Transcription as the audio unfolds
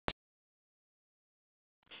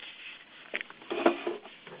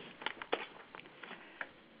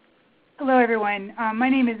Hello, everyone. My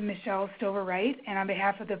name is Michelle Stover-Wright, and on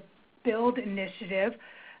behalf of the BUILD Initiative,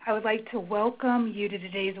 I would like to welcome you to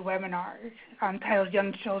today's webinar titled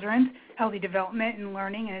Young Children's Healthy Development and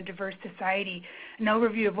Learning in a Diverse Society, an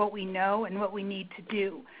overview of what we know and what we need to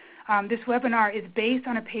do. This webinar is based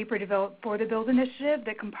on a paper developed for the BUILD Initiative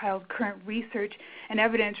that compiles current research and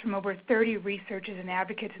evidence from over 30 researchers and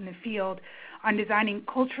advocates in the field on designing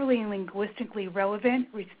culturally and linguistically relevant,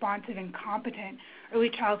 responsive, and competent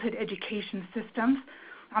early childhood education systems.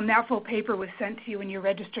 That full paper was sent to you when you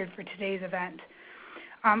registered for today's event.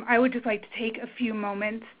 I would just like to take a few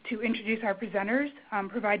moments to introduce our presenters,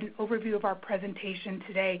 provide an overview of our presentation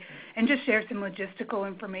today, and just share some logistical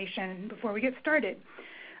information before we get started.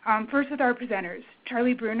 First with our presenters,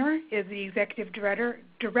 Charlie Bruner is the Executive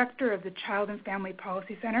Director of the Child and Family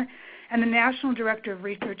Policy Center and the National Director of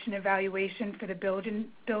Research and Evaluation for the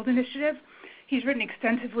BUILD Initiative. He's written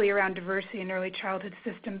extensively around diversity and early childhood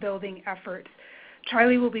system building efforts.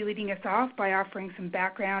 Charlie will be leading us off by offering some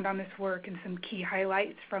background on this work and some key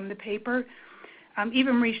highlights from the paper.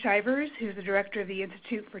 Eva Marie Shivers, who's the Director of the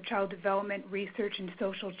Institute for Child Development Research and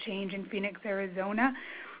Social Change in Phoenix, Arizona.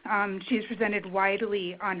 She has presented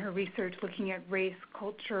widely on her research looking at race,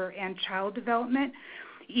 culture, and child development.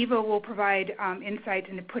 Eva will provide insights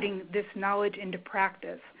into putting this knowledge into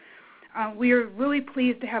practice. We are really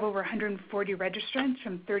pleased to have over 140 registrants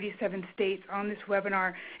from 37 states on this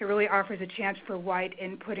webinar. It really offers a chance for wide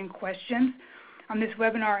input and questions. This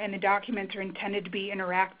webinar and the documents are intended to be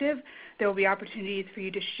interactive. There will be opportunities for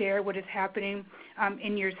you to share what is happening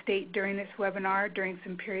in your state during this webinar. During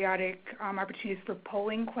some periodic opportunities for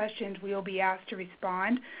polling questions, we will be asked to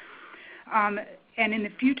respond. And in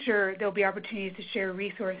the future, there will be opportunities to share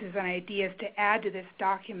resources and ideas to add to this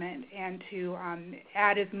document and to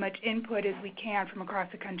add as much input as we can from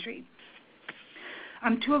across the country.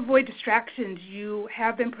 To avoid distractions, you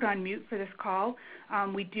have been put on mute for this call.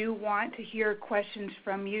 We do want to hear questions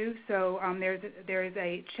from you, so there is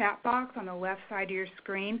a chat box on the left side of your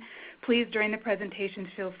screen. Please, during the presentations,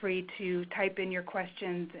 feel free to type in your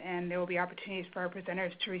questions, and there will be opportunities for our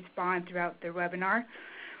presenters to respond throughout the webinar.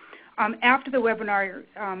 After the webinar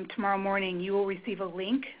tomorrow morning, you will receive a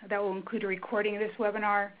link that will include a recording of this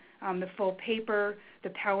webinar, the full paper, the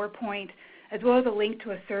PowerPoint, as well as a link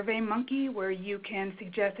to a SurveyMonkey where you can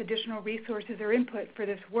suggest additional resources or input for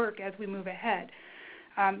this work as we move ahead.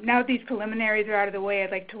 Now that these preliminaries are out of the way,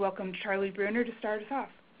 I'd like to welcome Charlie Bruner to start us off.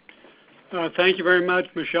 Thank you very much,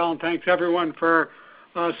 Michelle, and thanks everyone for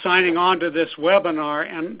signing on to this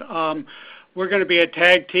webinar. And we're going to be a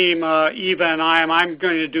tag team, Eva and I, and I'm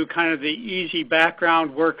going to do kind of the easy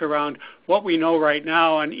background work around what we know right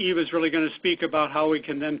now, and Eva's really going to speak about how we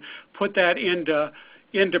can then put that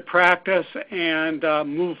into practice and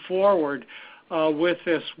move forward with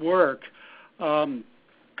this work. And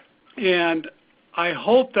I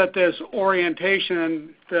hope that this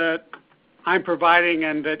orientation that I'm providing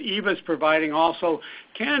and that Eva's providing also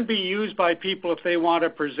can be used by people if they want to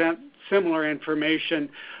present similar information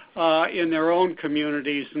in their own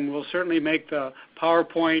communities, and we'll certainly make the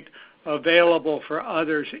PowerPoint available for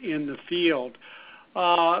others in the field.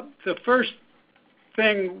 The first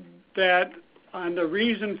thing that, and the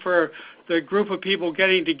reason for the group of people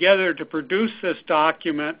getting together to produce this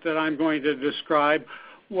document that I'm going to describe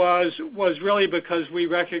was really because we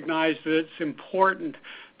recognize that it's important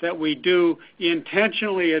that we do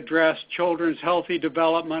intentionally address children's healthy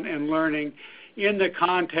development and learning in the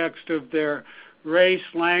context of their race,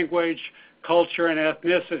 language, culture, and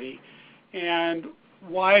ethnicity. And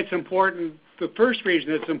why it's important, the first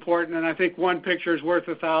reason it's important, and I think one picture is worth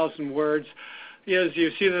 1,000 words, is you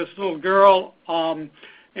see this little girl,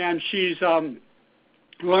 and she's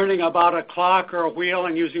learning about a clock or a wheel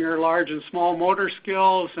and using her large and small motor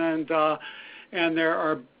skills, and there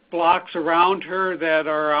are blocks around her that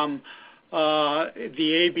are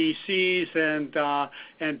the ABCs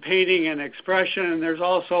and painting and expression, and there's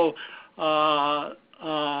also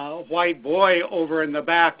a white boy over in the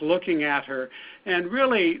back looking at her. And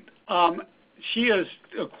really, she is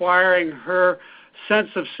acquiring her sense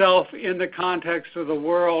of self in the context of the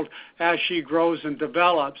world as she grows and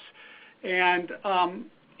develops. And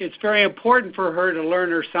it's very important for her to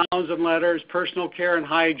learn her sounds and letters, personal care and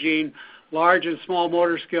hygiene, large and small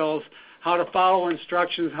motor skills, how to follow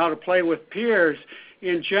instructions, how to play with peers,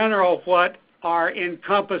 in general, what are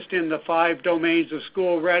encompassed in the 5 domains of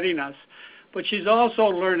school readiness. But she's also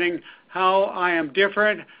learning how I am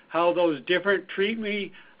different, how those different treat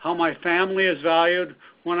me, how my family is valued,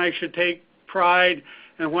 when I should take pride,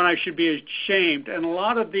 and when I should be ashamed. And a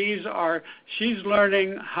lot of these are, she's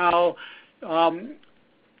learning how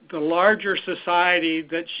the larger society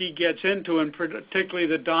that she gets into, and particularly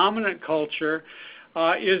the dominant culture,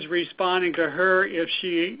 is responding to her if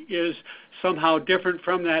she is somehow different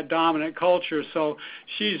from that dominant culture. So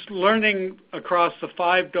she's learning across the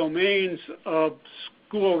 5 domains of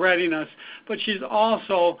school readiness, but she's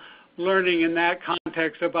also learning in that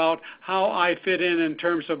context about how I fit in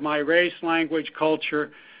terms of my race, language,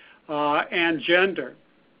 culture, and gender.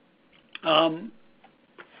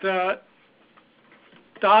 The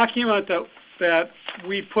document that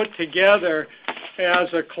we put together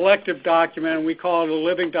as a collective document, and we call it a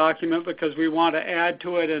living document because we want to add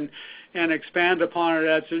to it and expand upon it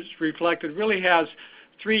as it's reflected, really has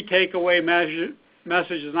 3 takeaway messages.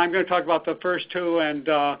 And I'm going to talk about the first 2 and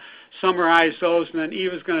summarize those, and then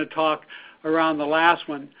Eva's going to talk around the last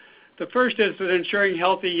one. The first is that ensuring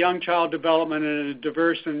healthy young child development in a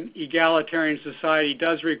diverse and egalitarian society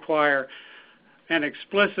does require an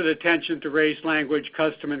explicit attention to race, language,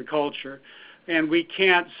 custom, and culture. And we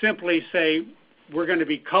can't simply say we're going to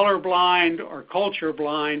be colorblind or culture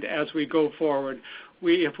blind as we go forward.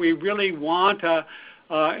 If we really want to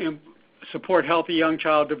support healthy young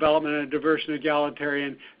child development in a diverse and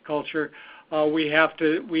egalitarian culture, we have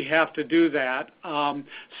to do that.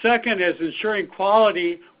 Second is ensuring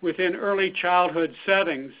quality within early childhood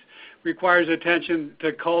settings requires attention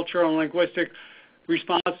to cultural and linguistic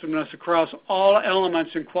responsiveness across all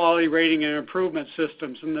elements in quality rating and improvement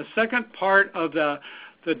systems. And the second part of the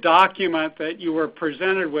document that you were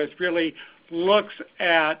presented with really looks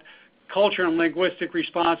at culture and linguistic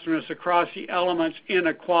responsiveness across the elements in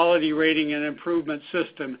a quality rating and improvement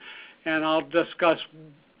system. And I'll discuss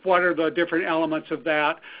what are the different elements of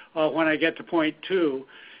that when I get to point 2.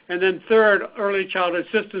 And then third, early childhood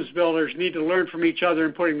systems builders need to learn from each other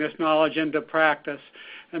in putting this knowledge into practice.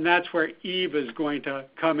 And that's where Eve is going to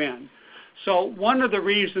come in. So one of the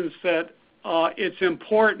reasons that it's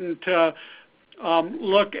important to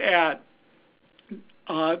look at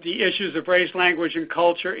the issues of race, language, and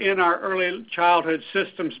culture in our early childhood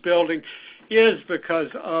systems building is because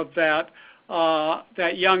of that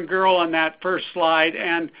young girl on that first slide,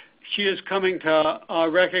 and she is coming to a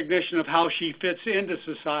recognition of how she fits into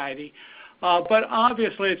society. But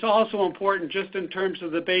obviously, it's also important just in terms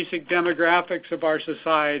of the basic demographics of our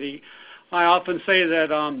society. I often say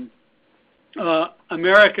that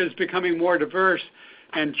America is becoming more diverse,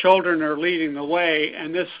 and children are leading the way,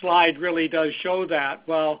 and this slide really does show that.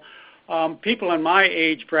 Well, people in my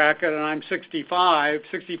age bracket, and I'm 65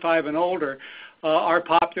 and older, our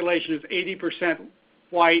population is 80%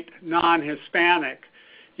 white, non-Hispanic.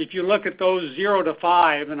 If you look at those 0 to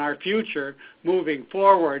 5 in our future moving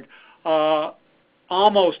forward,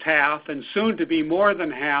 almost half, and soon to be more than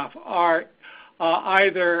half, are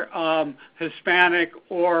either Hispanic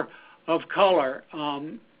or of color.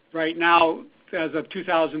 Right now, as of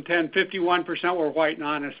 2010, 51% were white,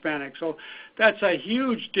 non-Hispanic. So that's a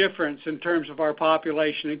huge difference in terms of our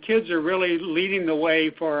population, and kids are really leading the way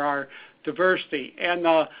for our diversity. And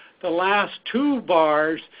the last 2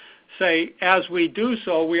 bars say, as we do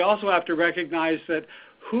so, we also have to recognize that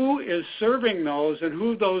who is serving those and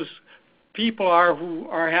who those people are who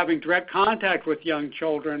are having direct contact with young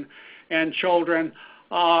children, and children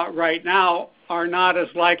right now are not as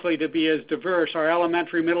likely to be as diverse. Our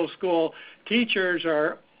elementary, middle school teachers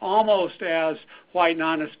are almost as white,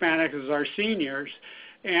 non-Hispanic as our seniors,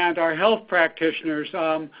 and our health practitioners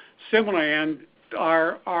similarly, and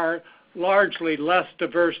are largely less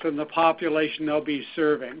diverse than the population they'll be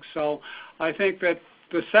serving. So I think that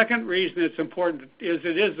the second reason it's important is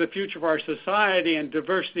it is the future of our society, and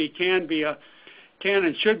diversity can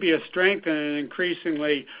and should be a strength in an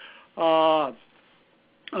increasingly world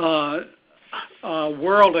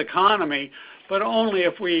economy, but only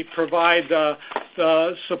if we provide the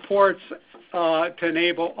supports to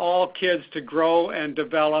enable all kids to grow and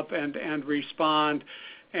develop and respond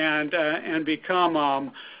and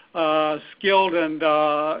become skilled and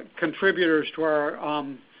contributors to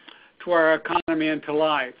our economy and to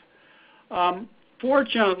life.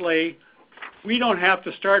 Fortunately, we don't have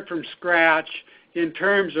to start from scratch in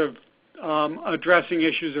terms of addressing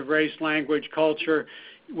issues of race, language, culture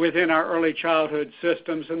within our early childhood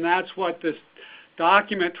systems, and that's what this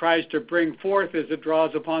document tries to bring forth as it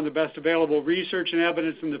draws upon the best available research and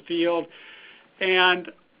evidence in the field.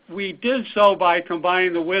 And we did so by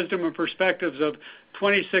combining the wisdom and perspectives of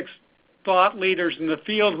 26 thought leaders in the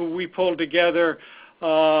field who we pulled together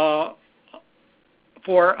for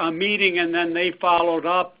a meeting, and then they followed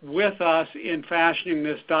up with us in fashioning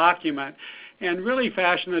this document, and really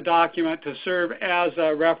fashion the document to serve as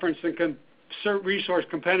a reference and resource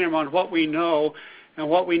compendium on what we know and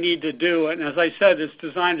what we need to do. And as I said, it's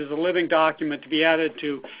designed as a living document to be added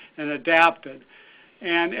to and adapted.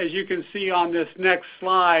 And as you can see on this next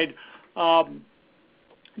slide,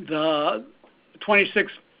 the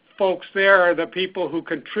 26 folks there are the people who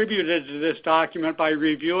contributed to this document by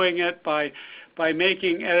reviewing it, by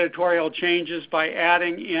making editorial changes, by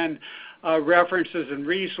adding in references and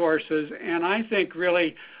resources, and I think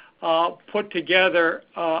really put together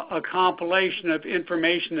a compilation of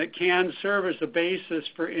information that can serve as a basis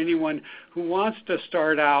for anyone who wants to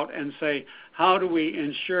start out and say, how do we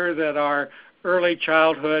ensure that our early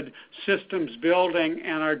childhood systems building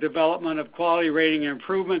and our development of quality rating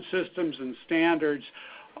improvement systems and standards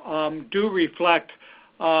do reflect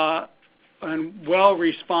and well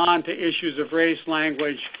respond to issues of race,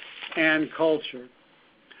 language, and culture.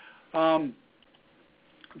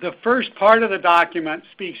 The first part of the document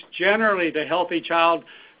speaks generally to healthy child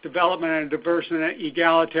development and a diverse and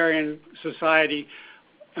egalitarian society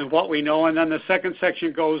and what we know, and then the second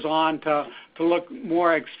section goes on to look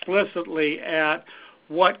more explicitly at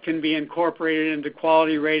what can be incorporated into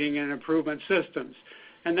quality rating and improvement systems.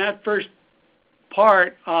 And that first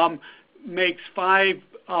part makes 5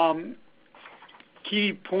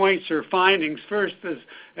 key points or findings. First,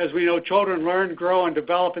 as we know, children learn, grow, and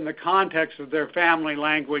develop in the context of their family,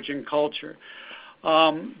 language, and culture.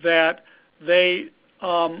 That they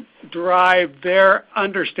derive their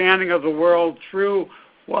understanding of the world through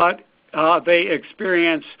what they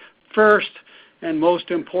experience first and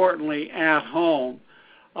most importantly at home.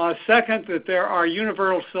 Second, that there are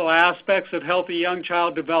universal aspects of healthy young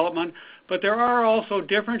child development, but there are also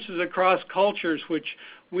differences across cultures which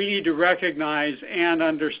we need to recognize and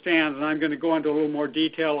understand, and I'm going to go into a little more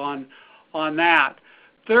detail on that.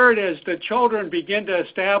 Third is that children begin to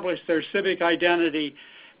establish their civic identity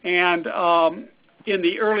and in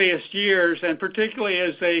the earliest years, and particularly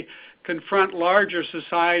as they confront larger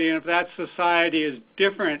society, and if that society is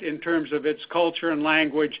different in terms of its culture and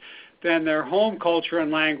language than their home culture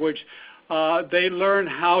and language, they learn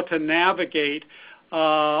how to navigate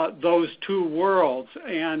those two worlds.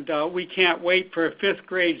 And we can't wait for a 5th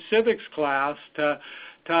grade civics class to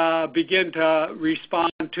begin to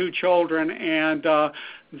respond to children and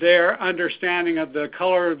their understanding of the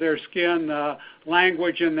color of their skin, the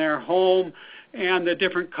language in their home, and the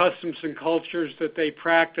different customs and cultures that they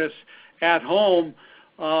practice at home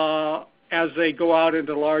as they go out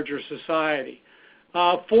into larger society.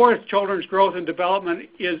 Fourth, children's growth and development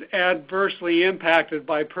is adversely impacted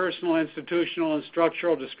by personal, institutional, and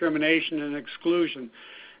structural discrimination and exclusion.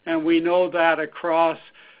 And we know that across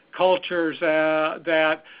cultures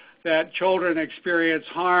that children experience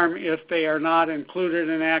harm if they are not included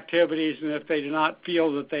in activities and if they do not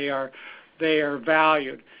feel that they are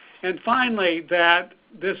valued. And finally, that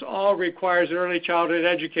this all requires early childhood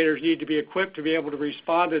educators need to be equipped to be able to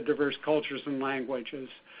respond to diverse cultures and languages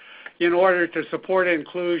in order to support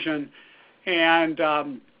inclusion and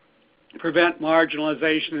prevent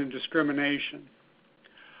marginalization and discrimination.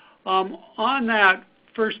 On that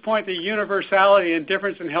first point, the universality and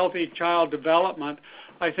difference in healthy child development,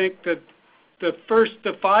 I think that the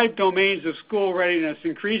 5 domains of school readiness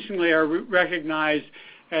increasingly are recognized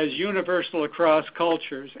as universal across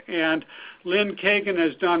cultures. And Lynn Kagan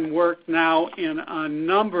has done work now in a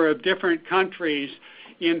number of different countries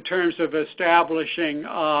in terms of establishing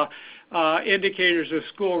indicators of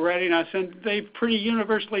school readiness, and they've pretty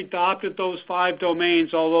universally adopted those 5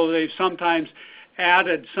 domains, although they've sometimes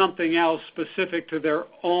added something else specific to their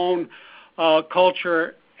own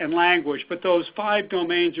culture and language. But those 5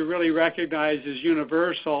 domains are really recognized as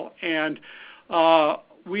universal, and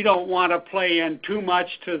we don't want to play in too much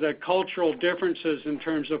to the cultural differences in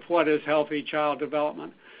terms of what is healthy child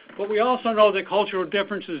development. But we also know that cultural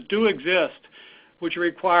differences do exist, which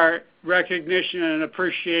require recognition and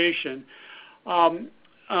appreciation.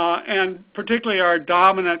 And particularly our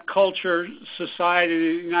dominant culture society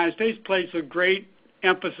in the United States places a great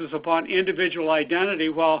emphasis upon individual identity,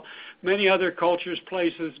 while many other cultures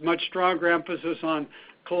places much stronger emphasis on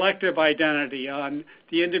collective identity, on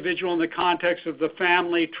the individual in the context of the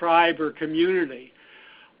family, tribe, or community.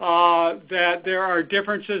 That there are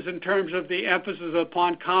differences in terms of the emphasis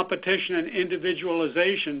upon competition and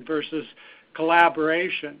individualization versus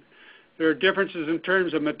collaboration. There are differences in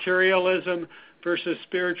terms of materialism versus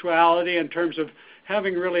spirituality, in terms of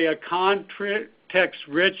having really a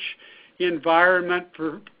context-rich environment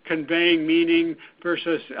for conveying meaning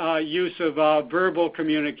versus use of verbal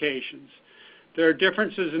communications. There are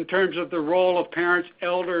differences in terms of the role of parents,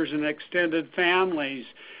 elders, and extended families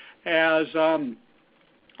as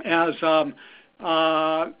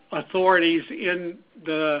authorities in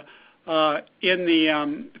the in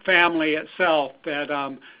the family itself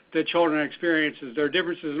that the children experiences. There are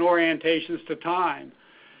differences in orientations to time.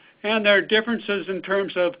 And there are differences in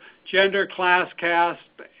terms of gender, class, caste,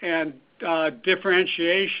 and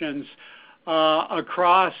differentiations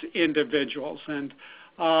across individuals. And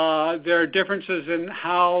there are differences in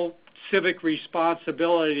how civic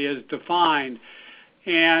responsibility is defined.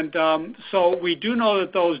 And so we do know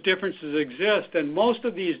that those differences exist, and most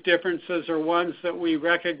of these differences are ones that we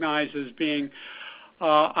recognize as being,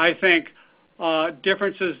 I think,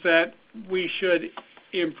 differences that we should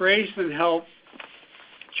embrace and help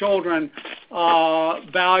children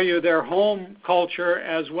value their home culture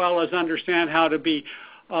as well as understand how to be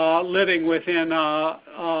living within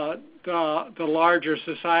the larger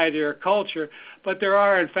society or culture. But there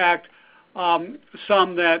are, in fact,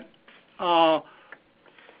 some that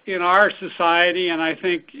in our society, and I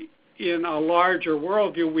think in a larger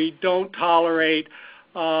worldview, we don't tolerate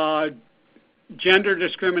gender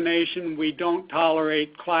discrimination. We don't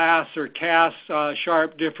tolerate class or caste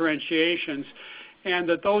sharp differentiations, and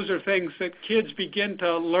that those are things that kids begin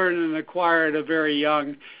to learn and acquire at a very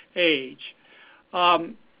young age.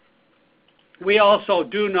 We also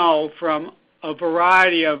do know from a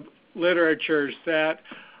variety of literatures that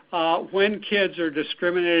when kids are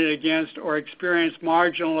discriminated against or experience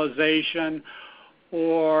marginalization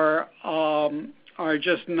or are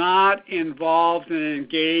just not involved and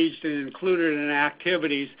engaged and included in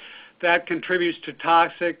activities, that contributes to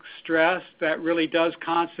toxic stress that really does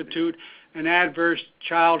constitute an adverse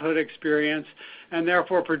childhood experience and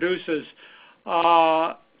therefore produces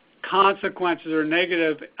consequences or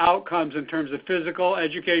negative outcomes in terms of physical,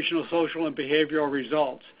 educational, social, and behavioral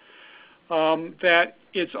results. That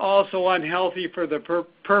it's also unhealthy for the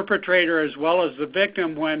perpetrator as well as the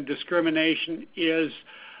victim when discrimination is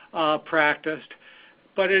practiced.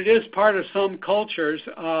 But it is part of some cultures,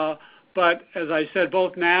 but as I said,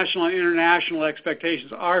 both national and international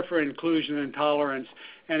expectations are for inclusion and tolerance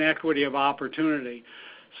and equity of opportunity.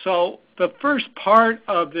 So the first part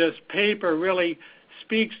of this paper really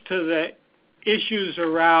speaks to the issues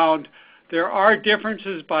around there are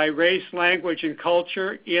differences by race, language, and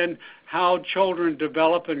culture in how children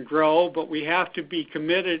develop and grow, but we have to be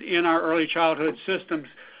committed in our early childhood systems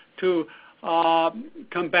to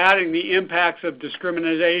combating the impacts of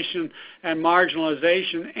discrimination and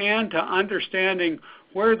marginalization and to understanding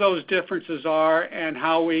where those differences are and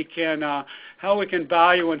how we can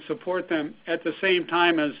value and support them at the same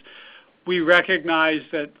time as we recognize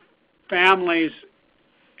that families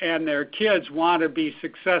and their kids want to be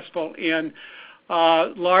successful in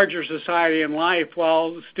larger society and life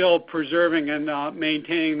while still preserving and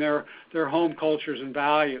maintaining their home cultures and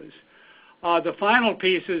values. The final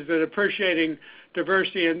piece is that appreciating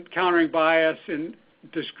diversity and countering bias in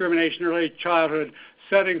discrimination in early childhood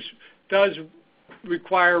settings does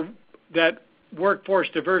require that workforce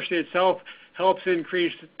diversity itself helps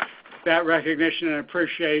increase that recognition and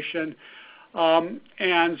appreciation.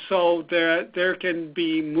 And so there can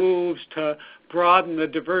be moves to broaden the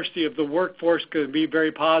diversity of the workforce, could be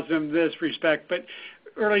very positive in this respect. But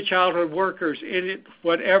early childhood workers, in it,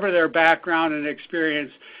 whatever their background and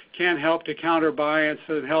experience, can help to counter bias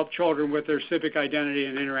and help children with their civic identity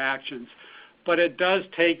and interactions. But it does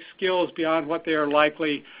take skills beyond what they are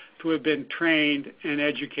likely to have been trained and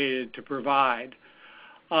educated to provide.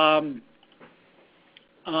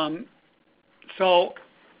 So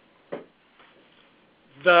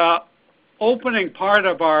the opening part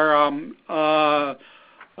of our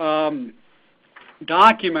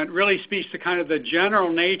document really speaks to kind of the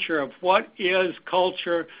general nature of what is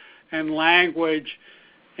culture and language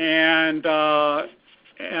and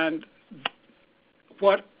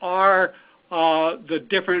what are the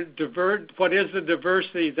different what is the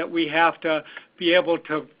diversity that we have to be able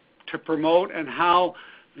to promote, and how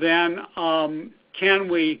then can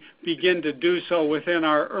we begin to do so within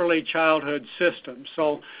our early childhood system.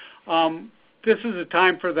 So this is a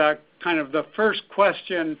time for the kind of the first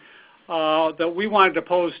question that we wanted to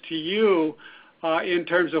pose to you in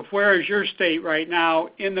terms of where is your state right now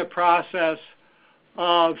in the process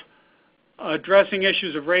of addressing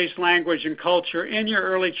issues of race, language, and culture in your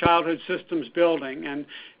early childhood systems building. And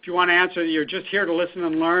if you want to answer that you're just here to listen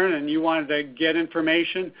and learn and you wanted to get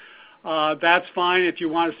information, that's fine. If you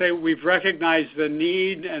want to say we've recognized the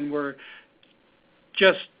need and we're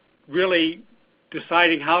just really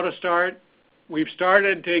deciding how to start, we've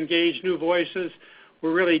started to engage new voices,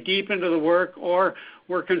 we're really deep into the work, or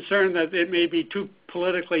we're concerned that it may be too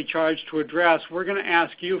politically charged to address, we're going to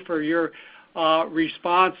ask you for your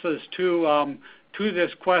responses to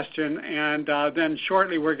this question, and then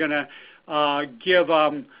shortly we're going to give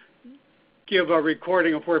give a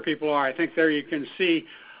recording of where people are. I think there you can see.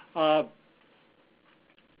 We're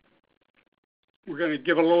going to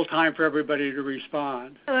give a little time for everybody to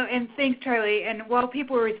respond. Hello, and thanks, Charlie. And while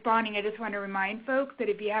people are responding, I just want to remind folks that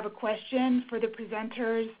if you have a question for the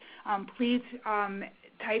presenters, please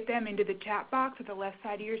type them into the chat box at the left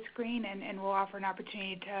side of your screen, and we'll offer an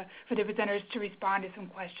opportunity for the presenters to respond to some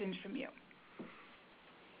questions from you.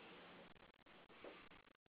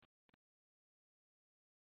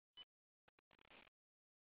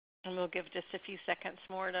 And we'll give just a few seconds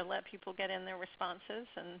more to let people get in their responses,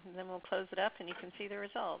 and then we'll close it up and you can see the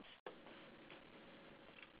results.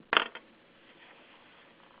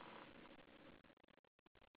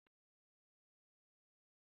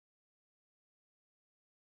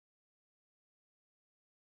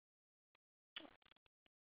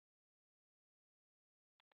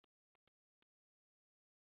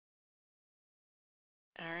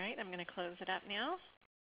 All right, I'm going to close it up now.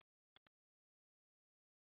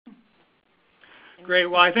 Great.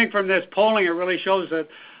 Well, I think from this polling, it really shows that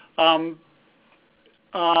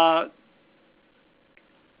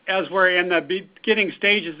as we're in the beginning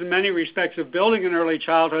stages in many respects of building an early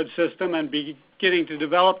childhood system and beginning to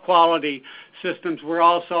develop quality systems, we're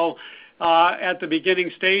also at the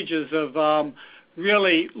beginning stages of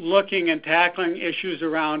really looking and tackling issues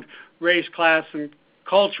around race, class, and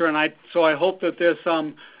culture. And so I hope that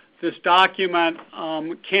this document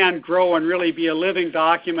can grow and really be a living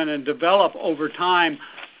document and develop over time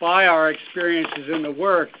by our experiences in the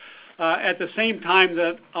work. At the same time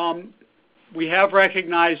that we have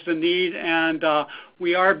recognized the need, and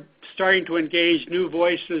we are starting to engage new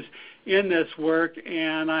voices in this work,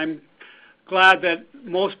 and I'm glad that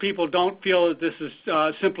most people don't feel that this is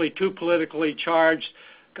simply too politically charged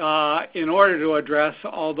in order to address,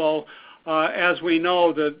 although as we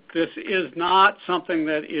know, that this is not something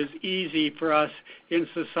that is easy for us in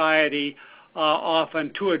society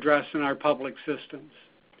often to address in our public systems.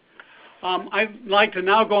 I'd like to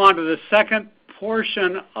now go on to the second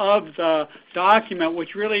portion of the document,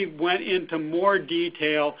 which really went into more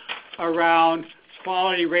detail around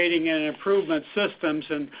quality rating and improvement systems.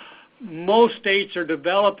 And most states are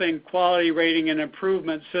developing quality rating and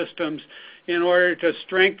improvement systems in order to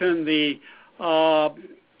strengthen the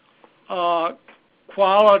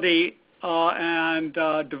quality and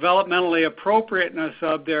developmentally appropriateness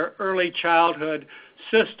of their early childhood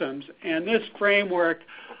systems. And this framework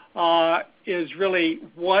is really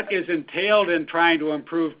what is entailed in trying to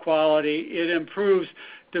improve quality. It improves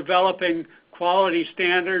developing quality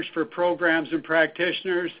standards for programs and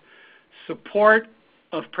practitioners, support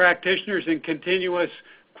of practitioners in continuous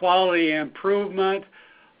quality improvement,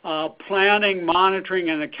 planning, monitoring,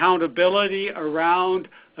 and accountability around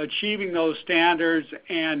achieving those standards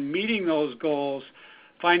and meeting those goals,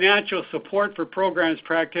 financial support for programs,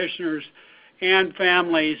 practitioners, and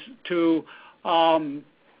families to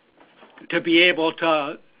be able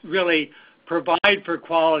to really provide for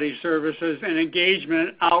quality services, and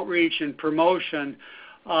engagement, outreach, and promotion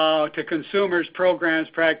to consumers, programs,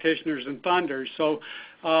 practitioners, and funders. So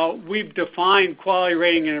we've defined quality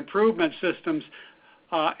rating and improvement systems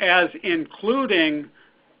as including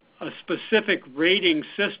a specific rating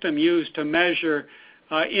system used to measure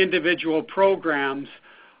individual programs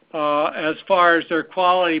as far as their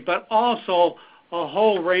quality, but also a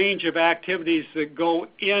whole range of activities that go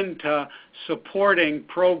into supporting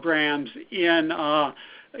programs in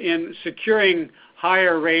securing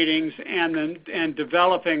higher ratings and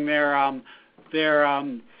developing their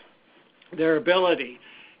ability.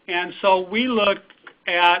 And so we looked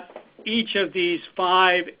at each of these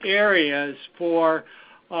 5 areas for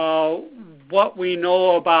what we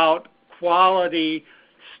know about quality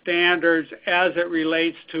standards as it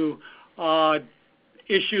relates to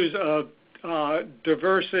issues of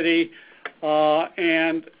diversity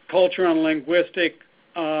and cultural and linguistic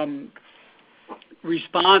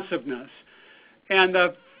responsiveness. And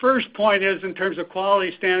the first point is, in terms of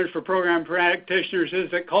quality standards for program practitioners, is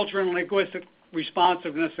that cultural and linguistic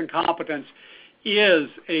responsiveness and competence is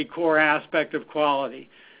a core aspect of quality.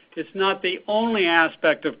 It's not the only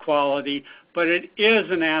aspect of quality, but it is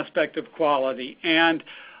an aspect of quality. And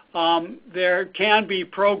there can be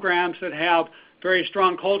programs that have very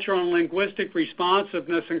strong cultural and linguistic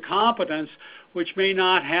responsiveness and competence, which may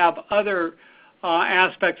not have other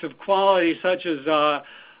aspects of quality, such as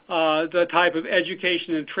the type of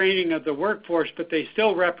education and training of the workforce, but they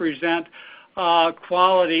still represent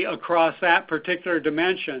quality across that particular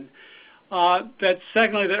dimension. That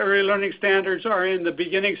secondly, the early learning standards are in the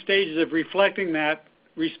beginning stages of reflecting that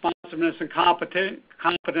responsiveness and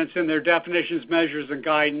competence in their definitions, measures, and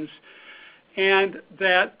guidance, and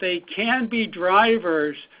that they can be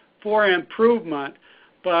drivers for improvement,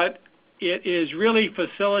 but it is really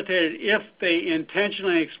facilitated if they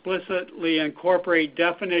intentionally and explicitly incorporate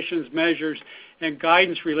definitions, measures, and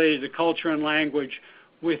guidance related to culture and language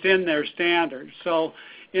within their standards. So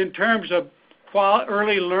in terms of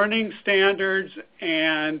early learning standards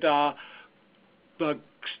and the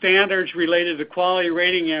standards related to quality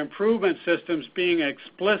rating and improvement systems, being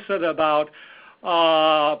explicit about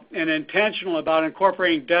and intentional about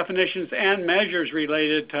incorporating definitions and measures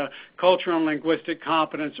related to cultural and linguistic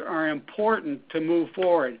competence are important to move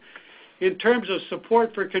forward. In terms of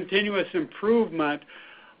support for continuous improvement,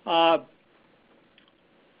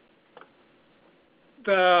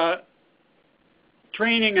 the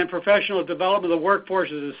training and professional development of the workforce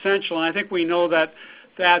is essential, and I think we know that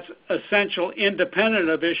that's essential independent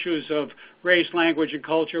of issues of race, language, and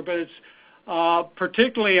culture, but it's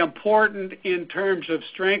particularly important in terms of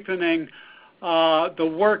strengthening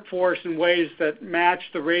the workforce in ways that match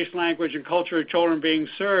the race, language, and culture of children being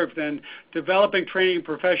served, and developing training and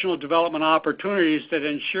professional development opportunities that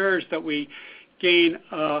ensures that we gain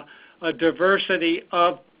a diversity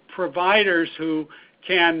of providers who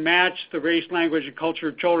can match the race, language, and culture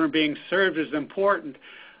of children being served is important.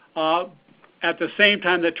 At the same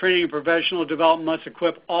time that training and professional development must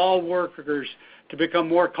equip all workers to become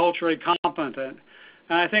more culturally competent.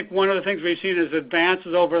 And I think one of the things we've seen is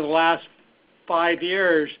advances over the last 5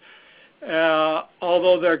 years,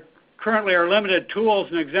 although there currently are limited tools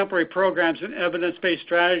and exemplary programs and evidence-based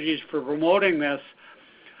strategies for promoting this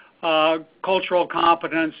cultural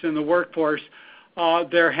competence in the workforce,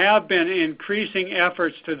 there have been increasing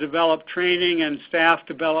efforts to develop training and staff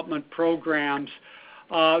development programs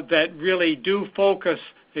that really do focus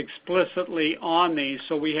explicitly on these.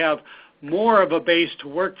 So we have more of a base to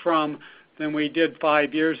work from than we did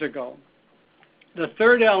 5 years ago. The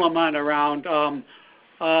third element around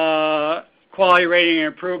quality rating and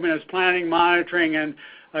improvement is planning, monitoring, and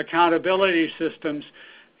accountability systems.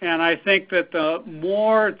 And I think that the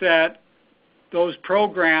more that those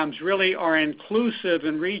programs really are inclusive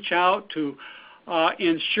and reach out to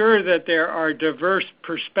ensure that there are diverse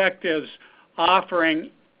perspectives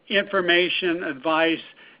offering information, advice,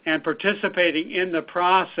 and participating in the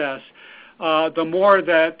process, the more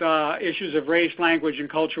that issues of race, language, and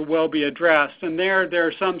culture will be addressed. And there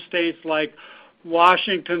are some states like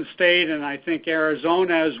Washington State and I think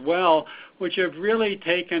Arizona as well, which have really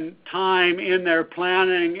taken time in their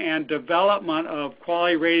planning and development of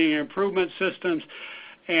quality rating and improvement systems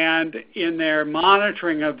and in their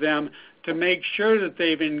monitoring of them to make sure that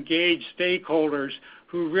they've engaged stakeholders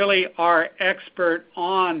who really are expert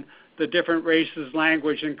on the different races,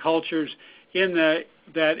 language, and cultures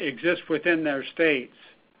that exist within their states.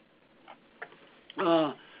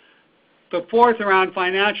 The fourth around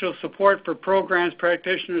financial support for programs,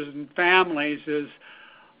 practitioners, and families is,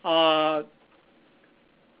 and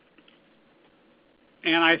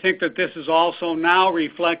I think that this is also now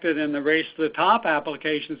reflected in the Race to the Top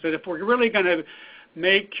applications, that if we're really going to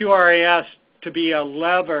make QRAS to be a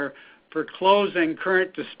lever for closing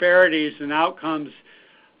current disparities and outcomes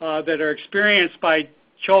that are experienced by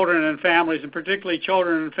children and families, and particularly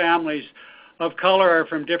children and families of color or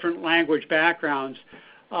from different language backgrounds,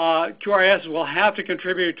 QRAS will have to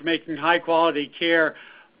contribute to making high-quality care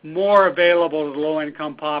more available to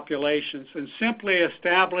low-income populations. And simply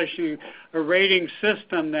establishing a rating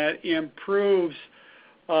system that improves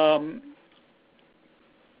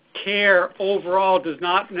care overall does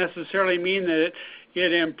not necessarily mean that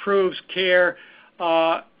it improves care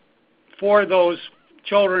for those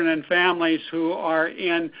children and families who are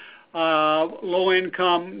in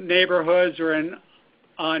low-income neighborhoods or in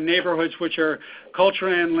neighborhoods which are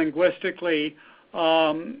culturally and linguistically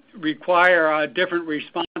require different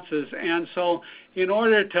responses. And so in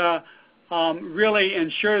order to really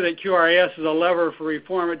ensure that QRAS is a lever for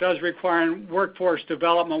reform, it does require workforce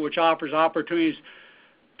development, which offers opportunities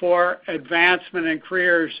for advancement in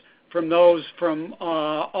careers from those from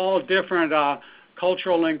all different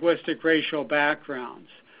cultural, linguistic, racial backgrounds.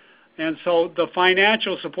 And so the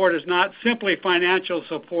financial support is not simply financial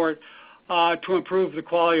support to improve the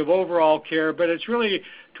quality of overall care, but it's really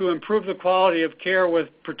to improve the quality of care with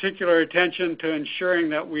particular attention to ensuring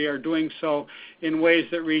that we are doing so in ways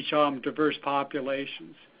that reach diverse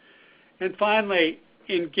populations. And finally,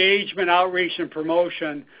 engagement, outreach, and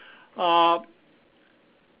promotion. I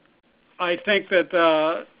think that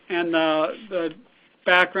the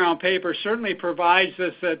background paper certainly provides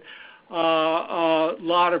us that a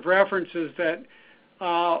lot of references that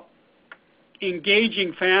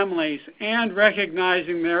engaging families and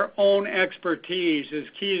recognizing their own expertise is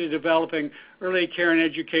key to developing early care and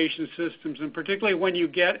education systems, and particularly when you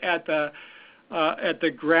get at the at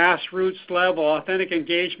the grassroots level, authentic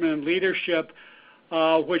engagement and leadership,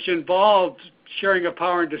 which involves sharing of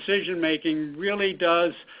power and decision making, really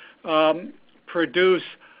does produce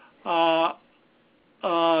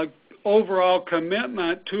overall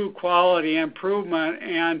commitment to quality improvement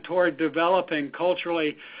and toward developing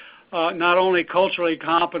culturally, not only culturally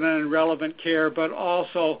competent and relevant care, but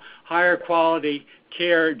also higher quality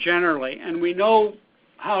care generally. And we know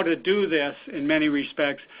how to do this in many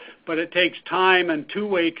respects, but it takes time and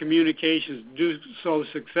two-way communications to do so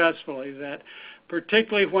successfully, that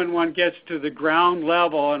particularly when one gets to the ground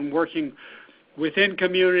level and working within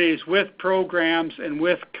communities with programs and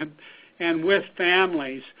with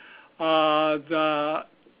families, the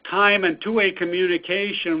time and two-way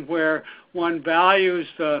communication where one values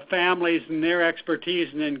the families and their expertise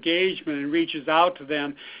and engagement and reaches out to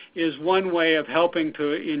them is one way of helping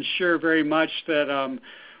to ensure very much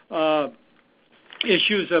that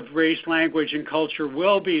issues of race, language, and culture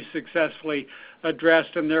will be successfully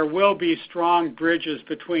addressed, and there will be strong bridges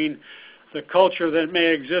between the culture that may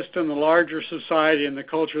exist in the larger society and the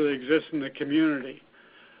culture that exists in the community.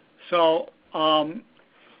 So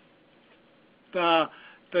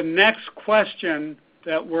the next question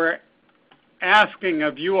that we're asking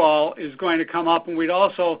of you all is going to come up, and we'd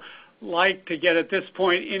also like to get at this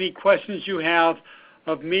point any questions you have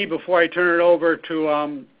of me before I turn it over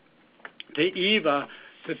to Eva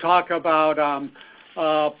to talk about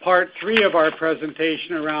part 3 of our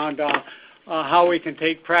presentation around how we can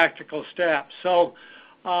take practical steps. So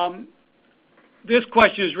this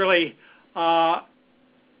question is really, have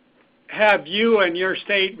you and your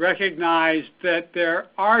state recognized that there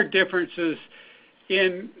are differences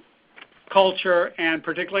in culture, and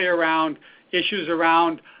particularly around issues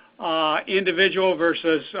around individual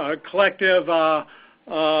versus collective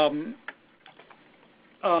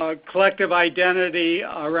collective identity,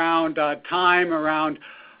 around time, around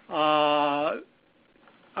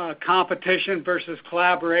competition versus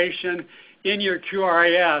collaboration in your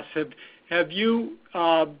QRIS? Have you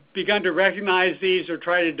begun to recognize these or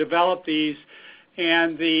try to develop these?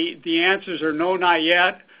 And the answers are no, not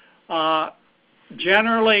yet.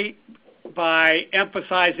 Generally, by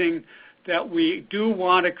emphasizing that we do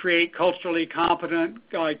want to create culturally competent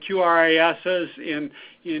QRISs in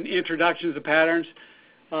introductions to patterns.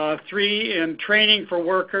 3, in training for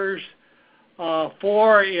workers.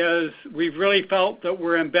 4 is we've really felt that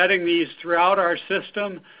we're embedding these throughout our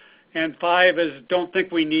system. And 5 is don't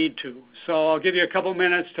think we need to. So I'll give you a couple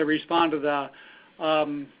minutes to respond to the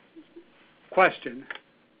question.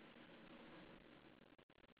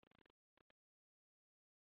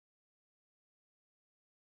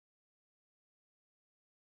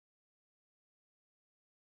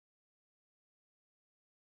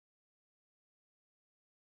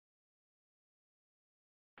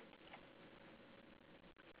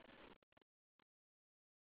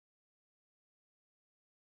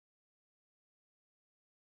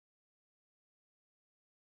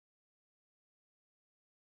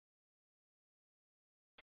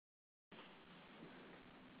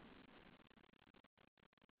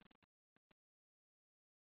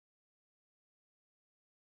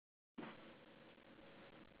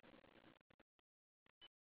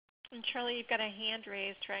 And Charlie, you've got a hand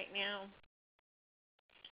raised right now.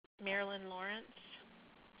 Marilyn Lawrence.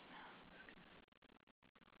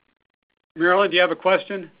 Marilyn, do you have a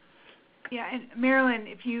question? Yeah, and Marilyn,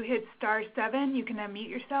 if you hit *7, you can unmute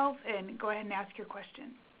yourself and go ahead and ask your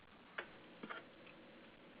question.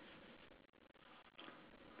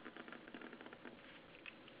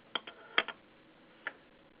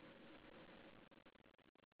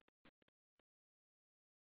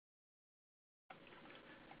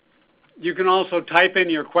 You can also type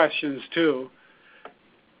in your questions too.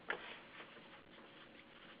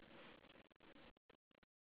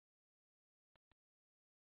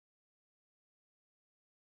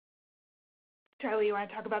 Charlie, you want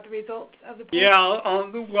to talk about the results of the poll? Yeah,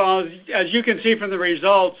 well, as you can see from the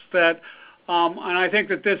results that, and I think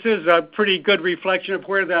that this is a pretty good reflection of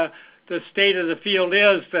where the state of the field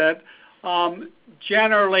is, that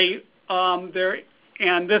generally there,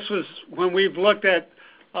 and this was when we've looked at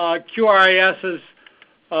QRISs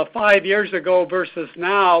 5 years ago versus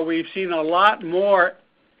now, we've seen a lot more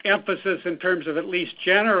emphasis in terms of at least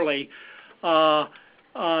generally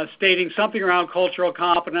stating something around cultural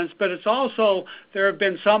competence, but it's also, there have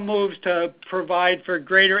been some moves to provide for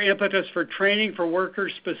greater impetus for training for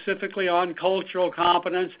workers specifically on cultural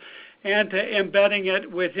competence and to embedding it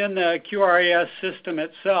within the QRIS system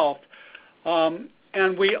itself.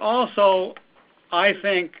 And we also, I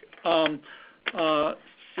think,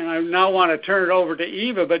 and I now want to turn it over to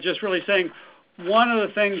Eva, but just really saying one of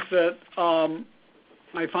the things that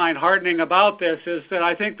I find heartening about this is that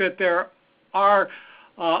I think that there are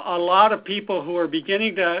a lot of people who are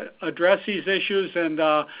beginning to address these issues and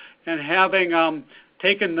having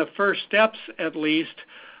taken the first steps at least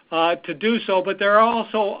to do so. But there are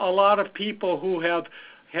also a lot of people who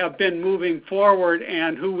have been moving forward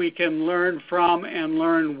and who we can learn from and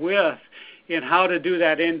learn with in how to do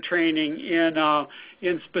that in training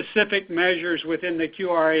in specific measures within the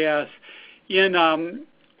QRAS, in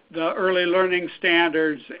the early learning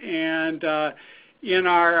standards, and in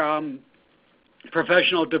our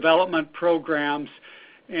professional development programs,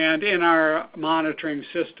 and in our monitoring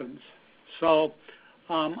systems. So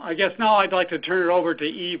I guess now I'd like to turn it over to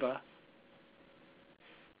Eva.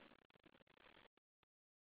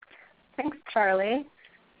 Thanks, Charlie.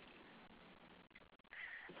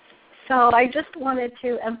 So I just wanted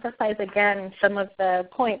to emphasize again some of the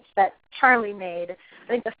points that Charlie made. I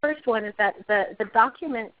think the first one is that the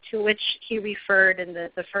document to which he referred in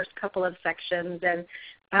the first couple of sections, and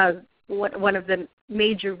one of the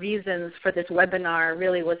major reasons for this webinar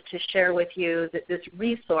really was to share with you this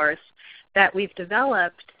resource that we've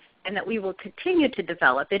developed and that we will continue to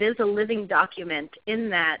develop. It is a living document in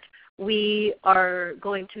that we are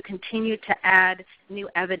going to continue to add new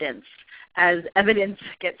evidence as evidence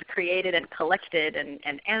gets created and collected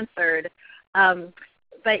and answered.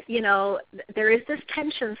 But, you know, there is this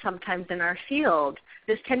tension sometimes in our field,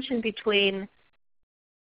 this tension between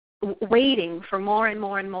waiting for more and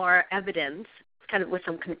more and more evidence, kind of with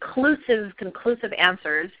some conclusive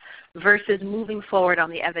answers, versus moving forward on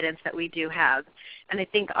the evidence that we do have. And I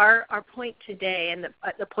think our point today, and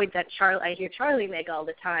the point that I hear Charlie make all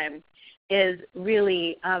the time, is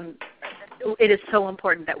really it is so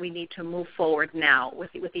important that we need to move forward now with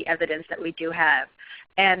the evidence that we do have.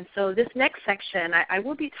 And so this next section, I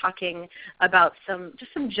will be talking about some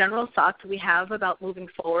general thoughts we have about moving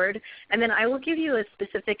forward, and then I will give you a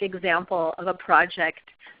specific example of a project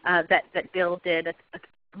that Bill did.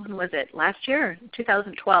 When was it? Last year,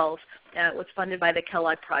 2012. It was funded by the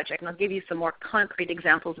Kellogg Project, and I'll give you some more concrete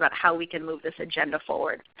examples about how we can move this agenda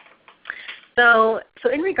forward. So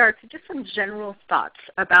in regards to just some general thoughts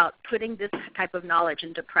about putting this type of knowledge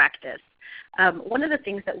into practice, one of the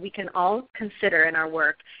things that we can all consider in our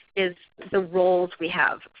work is the roles we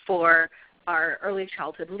have for our early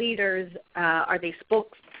childhood leaders. Are they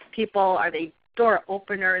spokespeople? Are they door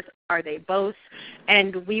openers? Are they both?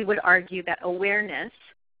 And we would argue that awareness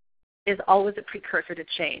is always a precursor to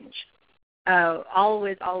change.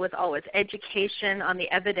 Always. Education on the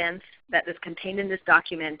evidence that is contained in this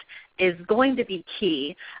document is going to be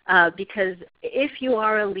key because if you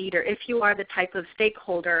are a leader, if you are the type of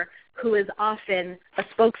stakeholder who is often a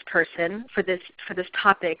spokesperson for this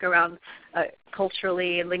topic around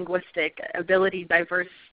culturally, linguistic, ability, diverse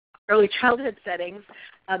early childhood settings,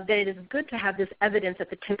 then it is good to have this evidence at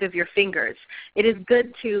the tip of your fingers. It is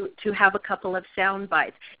good to have a couple of sound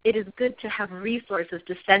bites. It is good to have resources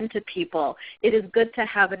to send to people. It is good to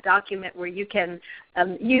have a document where you can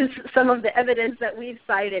use some of the evidence that we've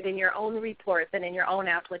cited in your own reports and in your own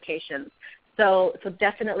applications. So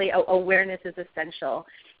definitely awareness is essential.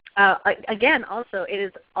 Again, also, it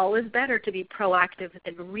is always better to be proactive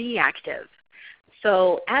than reactive.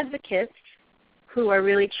 So advocates who are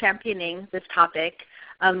really championing this topic,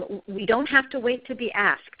 we don't have to wait to be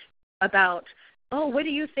asked about, what do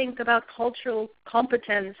you think about cultural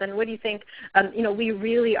competence, and what do you think? We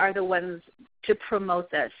really are the ones to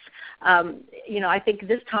promote this. I think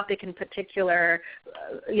this topic in particular,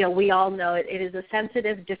 we all know it is a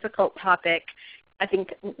sensitive, difficult topic. I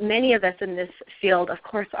think many of us in this field, of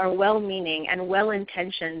course, are well-meaning and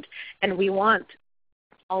well-intentioned, and we want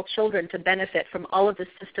all children to benefit from all of the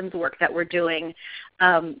systems work that we're doing,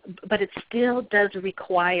 but it still does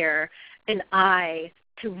require an eye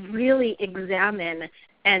to really examine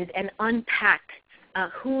and unpack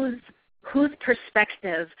whose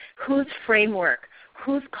perspective, whose framework,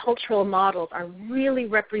 whose cultural models are really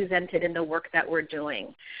represented in the work that we're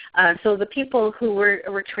doing. So the people who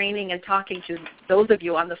we're training and talking to, those of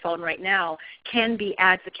you on the phone right now, can be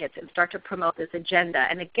advocates and start to promote this agenda.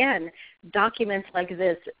 And again, documents like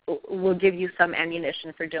this will give you some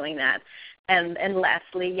ammunition for doing that. And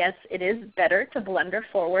lastly, yes, it is better to blunder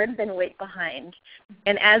forward than wait behind.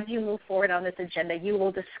 And as you move forward on this agenda, you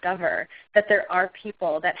will discover that there are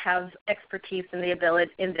people that have expertise in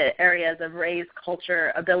the areas of race,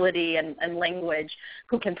 culture, ability, and language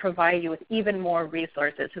who can provide you with even more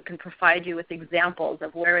resources, who can provide you with examples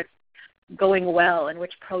of where it's going well and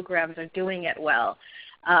which programs are doing it well.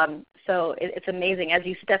 So it's amazing. As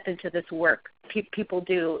you step into this work, people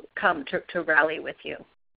do come to rally with you.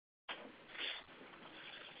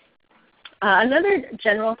 Another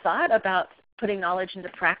general thought about putting knowledge into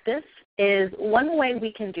practice is one way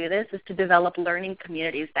we can do this is to develop learning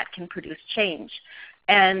communities that can produce change.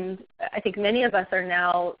 And I think many of us are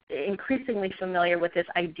now increasingly familiar with this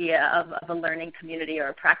idea of a learning community or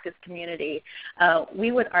a practice community.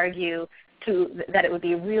 We would argue that it would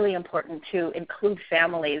be really important to include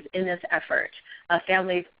families in this effort.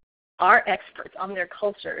 Families are experts on their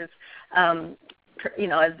cultures.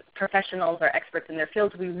 As professionals or experts in their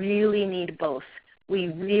fields, we really need both. We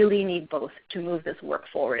really need both to move this work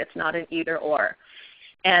forward. It's not an either or.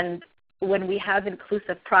 And when we have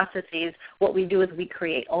inclusive processes, what we do is we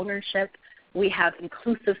create ownership. We have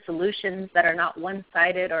inclusive solutions that are not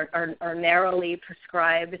one-sided or narrowly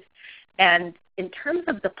prescribed. And in terms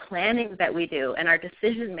of the planning that we do and our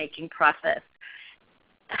decision-making process,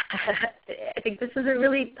 I think this is a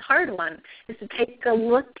really hard one, is to take a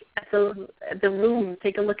look at the room,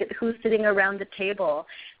 take a look at who's sitting around the table,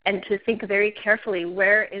 and to think very carefully,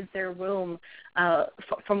 where is there room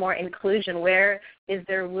for more inclusion? Where is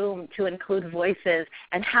there room to include voices?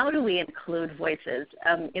 And how do we include voices?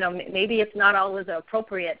 Maybe it's not always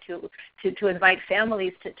appropriate to invite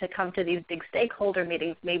families to come to these big stakeholder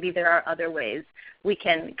meetings. Maybe there are other ways we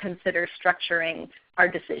can consider structuring our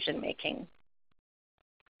decision making.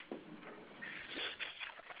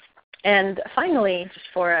 And finally, just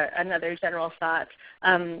for another general thought,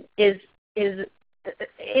 is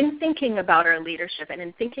in thinking about our leadership and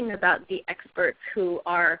in thinking about the experts who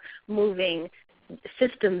are moving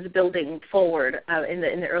systems building forward in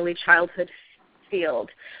the early childhood field,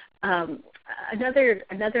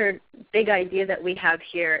 another big idea that we have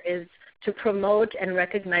here is to promote and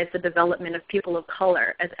recognize the development of people of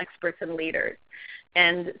color as experts and leaders.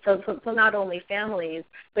 And so not only families,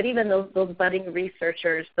 but even those budding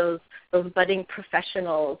researchers, those budding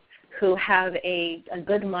professionals who have a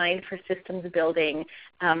good mind for systems building,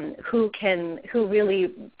 who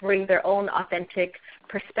really bring their own authentic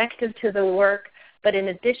perspective to the work. But in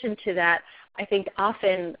addition to that, I think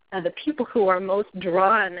often the people who are most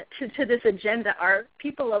drawn to this agenda are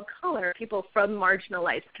people of color, people from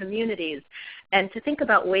marginalized communities, and to think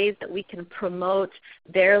about ways that we can promote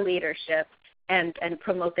their leadership and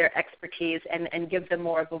promote their expertise and give them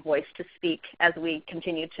more of a voice to speak as we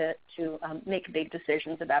continue to make big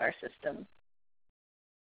decisions about our system.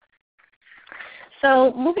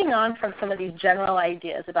 So moving on from some of these general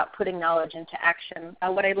ideas about putting knowledge into action,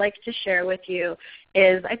 what I'd like to share with you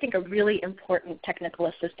is, I think, a really important technical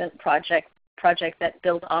assistant project that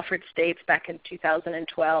BUILD offered states back in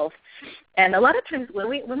 2012. And a lot of times when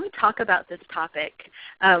we talk about this topic,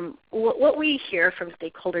 what we hear from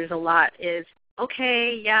stakeholders a lot is,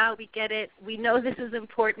 okay, yeah, we get it. We know this is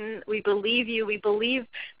important. We believe you. We believe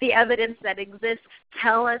the evidence that exists.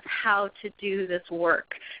 Tell us how to do this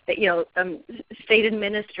work. That, state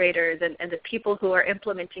administrators and the people who are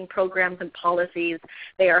implementing programs and policies,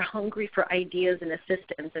 they are hungry for ideas and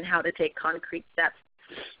assistance and how to take concrete steps.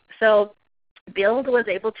 So BUILD was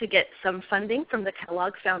able to get some funding from the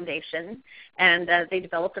Kellogg Foundation, and they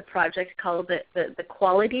developed a project called the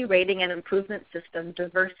Quality Rating and Improvement System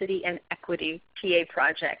Diversity and Equity TA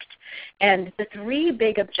Project. And the three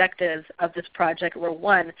big objectives of this project were,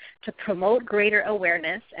 one, to promote greater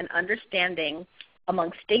awareness and understanding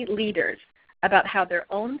among state leaders about how their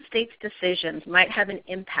own state's decisions might have an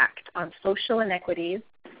impact on social inequities,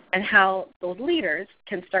 and how those leaders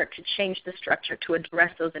can start to change the structure to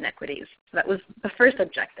address those inequities. So that was the first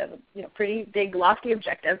objective, pretty big, lofty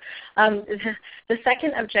objective. The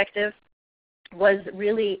second objective was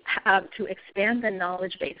really to expand the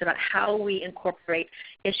knowledge base about how we incorporate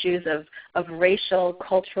issues of racial,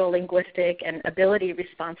 cultural, linguistic, and ability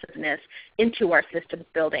responsiveness into our systems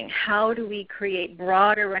building. How do we create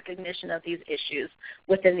broader recognition of these issues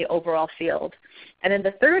within the overall field? And then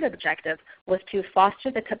the third objective was to foster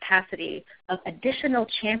the capacity of additional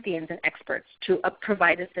champions and experts to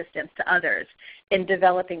provide assistance to others in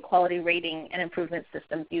developing quality rating and improvement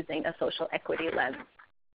systems using a social equity lens.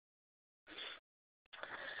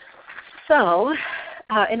 So,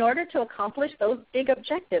 in order to accomplish those big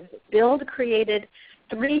objectives, BUILD created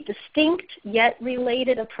three distinct yet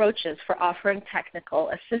related approaches for offering technical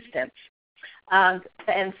assistance.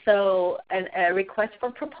 And so a request for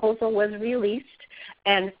proposal was released,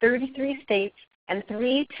 and 33 states and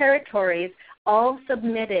 3 territories all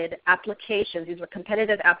submitted applications. These were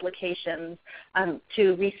competitive applications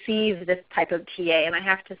to receive this type of TA. And I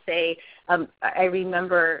have to say, I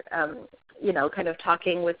remember kind of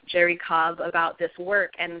talking with Jerry Cobb about this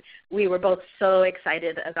work, and we were both so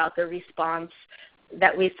excited about the response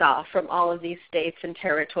that we saw from all of these states and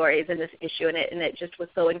territories in this issue, and it just was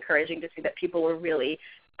so encouraging to see that people were really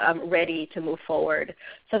ready to move forward.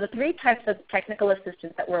 So the 3 types of technical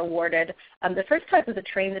assistance that were awarded, the first type was a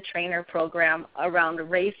Train the Trainer program around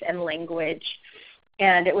race and language.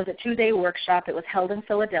 And it was a 2-day workshop. It was held in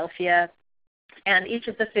Philadelphia. And each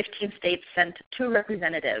of the 15 states sent 2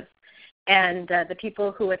 representatives. And the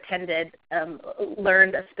people who attended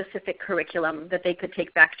learned a specific curriculum that they could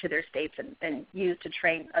take back to their states and use to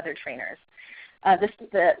train other trainers.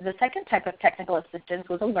 The second type of technical assistance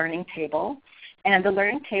was a learning table. And the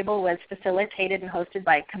learning table was facilitated and hosted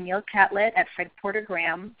by Camille Catlett at Frank Porter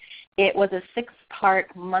Graham. It was a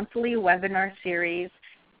 6-part monthly webinar series.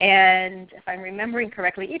 And if I'm remembering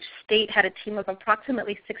correctly, each state had a team of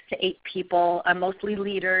approximately 6 to 8 people, mostly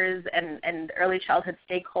leaders and early childhood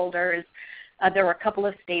stakeholders. There were a couple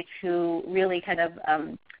of states who really kind of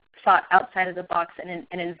thought outside of the box and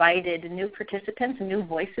invited new participants, new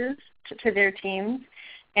voices to their teams.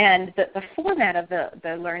 And the format of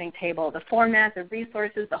the learning table, the format, the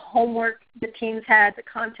resources, the homework the teams had, the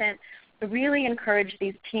content, really encouraged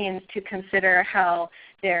these teams to consider how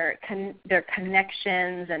their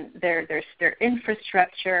connections and their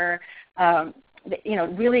infrastructure,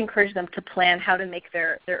 really encouraged them to plan how to make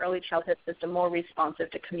their early childhood system more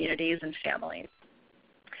responsive to communities and families.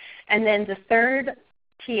 And then the third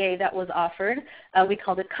TA that was offered, we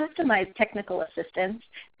called it customized technical assistance,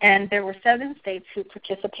 and there were 7 states who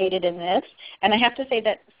participated in this. And I have to say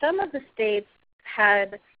that some of the states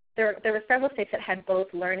had there were several states that had both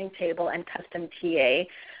learning table and custom TA.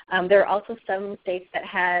 There are also some states that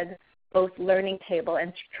had both learning table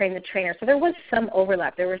and train the trainer. So there was some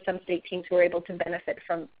overlap. There were some state teams who were able to benefit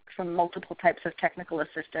from multiple types of technical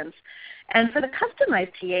assistance. And for the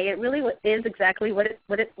customized TA, it really is exactly what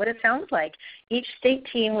it sounds like. Each state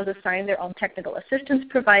team was assigned their own technical assistance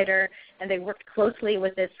provider, and they worked closely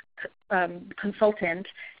with this consultant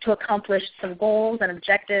to accomplish some goals and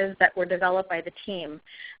objectives that were developed by the team.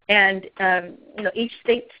 And each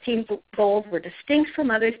state's team's goals were distinct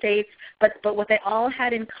from other states, but what they all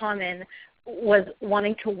had in common was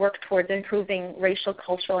wanting to work towards improving racial,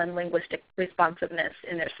 cultural, and linguistic responsiveness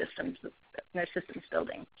in their systems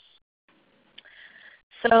building.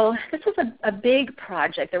 So this was a big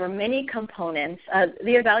project. There were many components.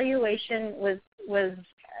 The evaluation was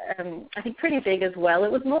I think pretty big as well.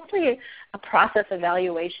 It was mostly a process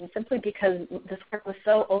evaluation simply because this work was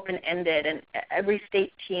so open-ended and every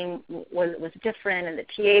state team was different and the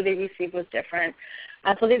TA they received was different.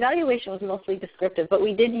 So the evaluation was mostly descriptive, but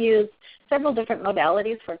we did use several different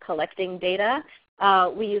modalities for collecting data.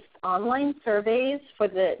 We used online surveys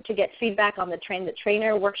to get feedback on the Train the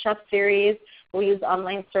Trainer workshop series. We used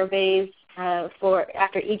online surveys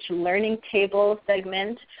after each learning table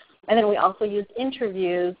segment. And then we also used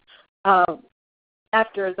interviews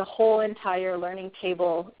after the whole entire learning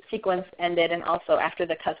table sequence ended and also after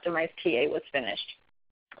the customized TA was finished.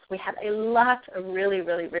 We had a lot of really,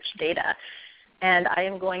 really rich data, and I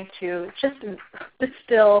am going to just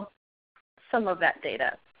distill some of that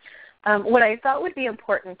data. What I thought would be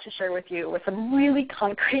important to share with you were some really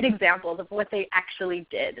concrete examples of what they actually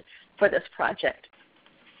did for this project.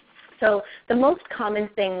 So the most common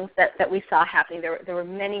things that we saw happening, there were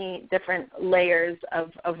many different layers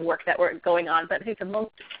of work that were going on, but I think the most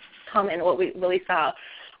common, what we really saw,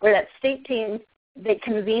 were that state teams, they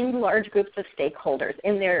convened large groups of stakeholders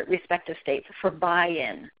in their respective states for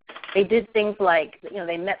buy-in. They did things like,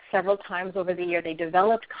 they met several times over the year. They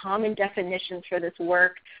developed common definitions for this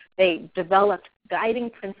work. They developed guiding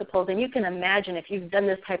principles, and you can imagine if you've done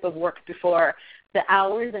this type of work before, the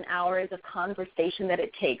hours and hours of conversation that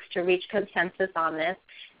it takes to reach consensus on this.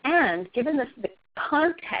 And given the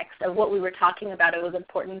context of what we were talking about, it was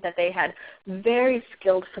important that they had very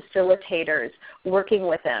skilled facilitators working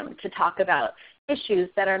with them to talk about issues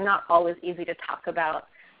that are not always easy to talk about.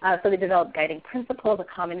 So they developed guiding principles, a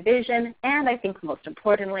common vision, and I think most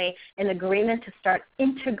importantly, an agreement to start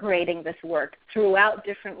integrating this work throughout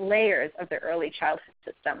different layers of the early childhood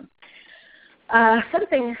system.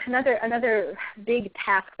 Another big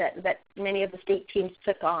task that many of the state teams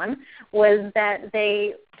took on was that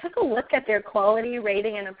they took a look at their quality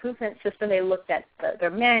rating and improvement system. They looked at their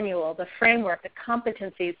manual, the framework, the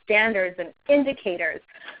competencies, standards, and indicators,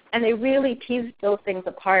 and they really teased those things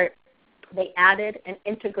apart. They added and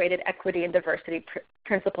integrated equity and diversity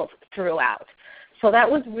principles throughout. So that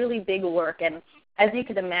was really big work, and as you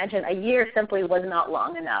can imagine, a year simply was not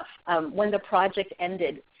long enough. When the project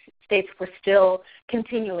ended, states were still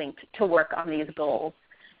continuing to work on these goals.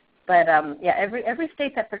 But every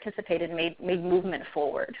state that participated made movement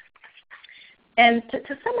forward. And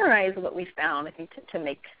to summarize what we found, I think to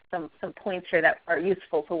make some points here that are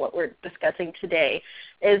useful for what we're discussing today,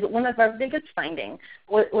 is one of our biggest findings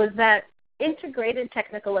was that integrated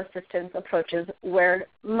technical assistance approaches were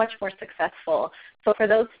much more successful. So for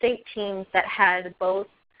those state teams that had both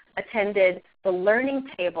attended the learning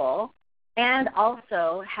table and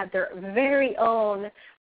also had their very own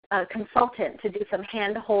consultant to do some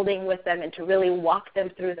hand-holding with them and to really walk them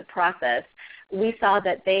through the process, we saw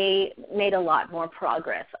that they made a lot more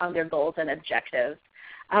progress on their goals and objectives.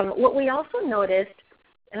 What we also noticed,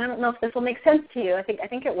 and I don't know if this will make sense to you, I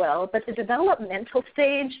think it will, but the developmental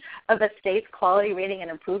stage of a state's quality rating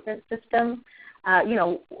and improvement system,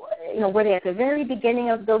 were they at the very beginning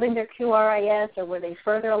of building their QRIS, or were they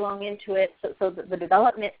further along into it? So the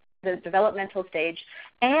developmental stage,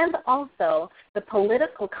 and also the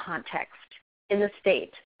political context in the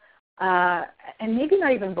state, and maybe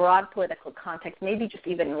not even broad political context, maybe just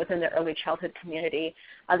even within the early childhood community.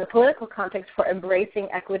 The political context for embracing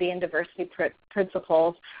equity and diversity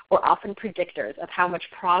principles were often predictors of how much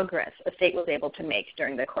progress a state was able to make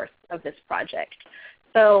during the course of this project.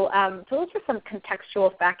 So those are some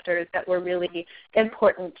contextual factors that were really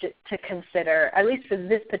important to consider, at least for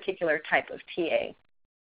this particular type of TA.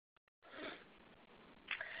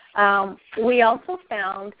 We also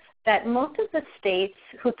found that most of the states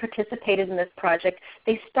who participated in this project,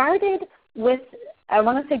 they started with, I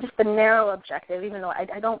want to say just the narrow objective, even though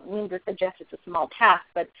I don't mean to suggest it's a small task,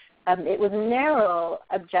 but it was a narrow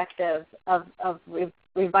objective of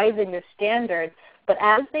revising the standards. But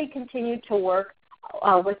as they continued to work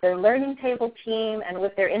with their learning table team and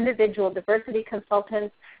with their individual diversity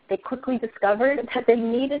consultants, they quickly discovered that they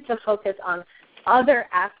needed to focus on other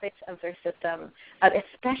aspects of their system,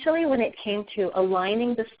 especially when it came to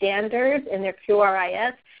aligning the standards in their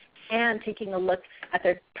QRIS and taking a look at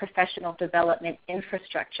their professional development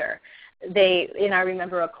infrastructure. I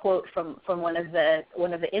remember a quote from one of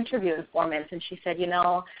the interview informants, and she said,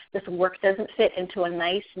 this work doesn't fit into a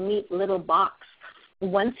nice, neat little box.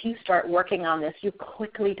 Once you start working on this, you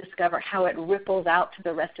quickly discover how it ripples out to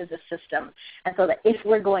the rest of the system. And so that if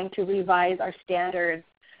we're going to revise our standards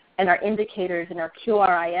and our indicators in our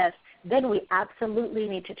QRIS, then we absolutely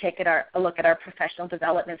need to take a look at our professional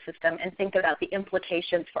development system and think about the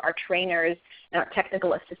implications for our trainers and our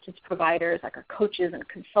technical assistance providers, like our coaches and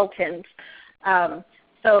consultants.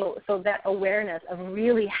 So that awareness of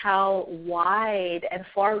really how wide and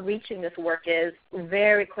far-reaching this work is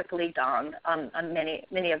very quickly dawned on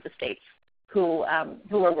many of the states who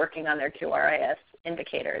were working on their QRIS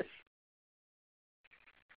indicators.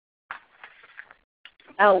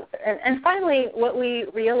 And finally, what we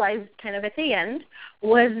realized kind of at the end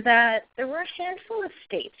was that there were a handful of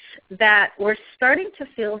states that were starting to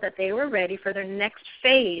feel that they were ready for their next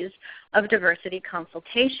phase of diversity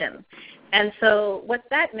consultation. And so what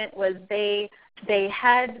that meant was they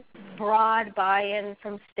had broad buy-in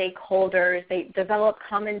from stakeholders. They developed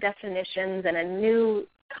common definitions and a new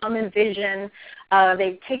common vision.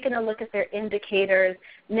 They've taken a look at their indicators.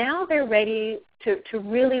 Now they're ready to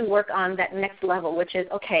really work on that next level, which is,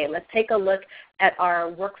 okay, let's take a look at our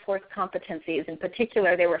workforce competencies. In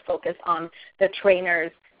particular, they were focused on the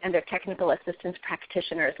trainers and their technical assistance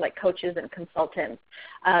practitioners like coaches and consultants.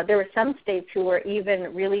 There were some states who were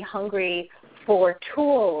even really hungry for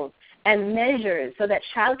tools and measures so that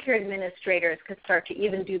child care administrators could start to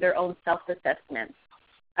even do their own self-assessments.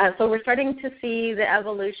 So we're starting to see the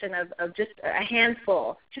evolution of just a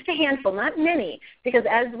handful, not many, because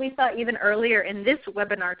as we saw even earlier in this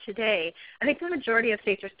webinar today, I think the majority of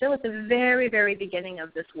states are still at the very, very beginning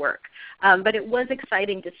of this work. But it was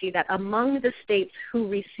exciting to see that among the states who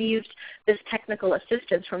received this technical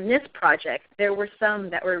assistance from this project, there were some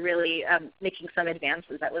that were really making some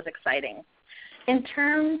advances. That was exciting. In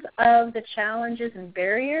terms of the challenges and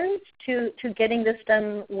barriers to getting this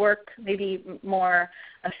done work maybe more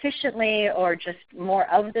efficiently or just more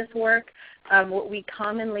of this work, what we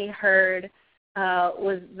commonly heard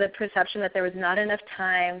was the perception that there was not enough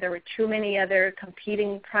time. There were too many other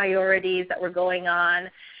competing priorities that were going on.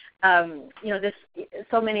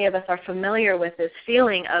 So many of us are familiar with this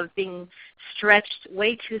feeling of being stretched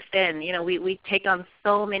way too thin. We take on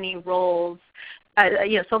so many roles.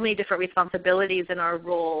 So many different responsibilities in our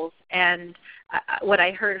roles. And what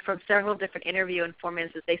I heard from several different interview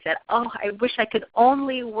informants is they said, I wish I could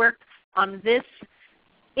only work on this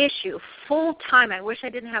issue full time. I wish I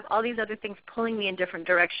didn't have all these other things pulling me in different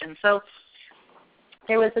directions. So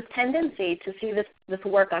there was this tendency to see this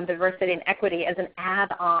work on diversity and equity as an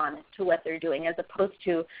add-on to what they're doing, as opposed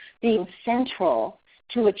to being central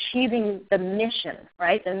to achieving the mission,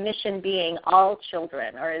 right? The mission being all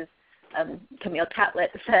children, or as Camille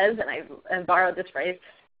Catlett says, and I borrowed this phrase,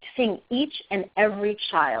 seeing each and every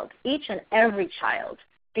child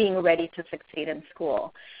being ready to succeed in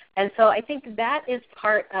school. And so I think that is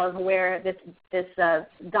part of where this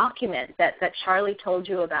document that Charlie told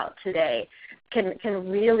you about today can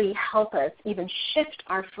really help us even shift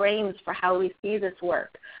our frames for how we see this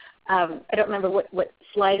work. I don't remember what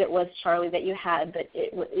slide it was, Charlie, that you had, but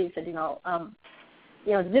you said,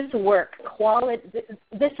 this work,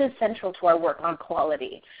 this is central to our work on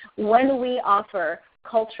quality. When we offer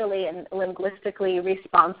culturally and linguistically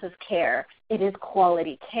responsive care, it is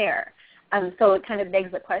quality care. So it kind of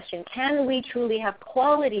begs the question, can we truly have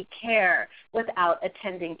quality care without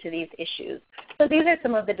attending to these issues? So these are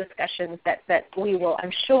some of the discussions that we will,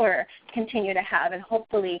 I'm sure, continue to have, and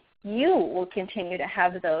hopefully you will continue to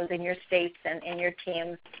have those in your states and in your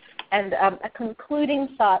teams. And a concluding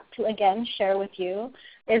thought to, again, share with you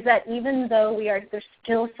is that even though there's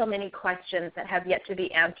still so many questions that have yet to be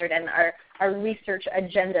answered, and our research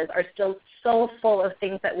agendas are still so full of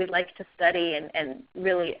things that we'd like to study and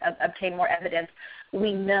really obtain more evidence,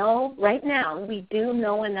 we know right now, we do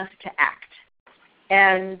know enough to act.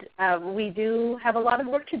 And we do have a lot of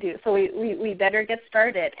work to do, so we better get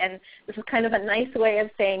started. And this is kind of a nice way of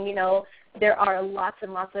saying, there are lots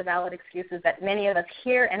and lots of valid excuses that many of us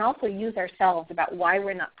hear and also use ourselves about why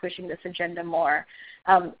we're not pushing this agenda more.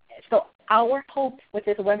 So our hope with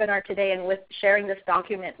this webinar today and with sharing this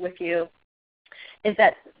document with you is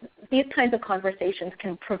that these kinds of conversations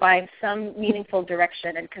can provide some meaningful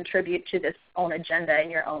direction and contribute to this own agenda in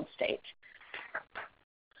your own state.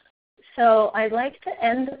 So I'd like to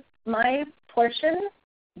end my portion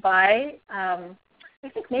by I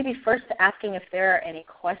think maybe first asking if there are any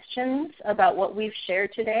questions about what we've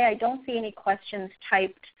shared today. I don't see any questions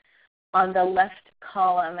typed on the left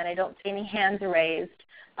column, and I don't see any hands raised.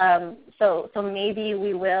 So maybe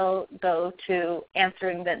we will go to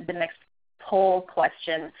answering the next poll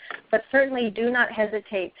question. But certainly do not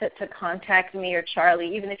hesitate to contact me or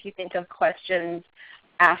Charlie, even if you think of questions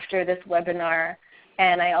after this webinar.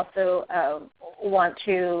 And I also want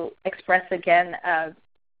to express again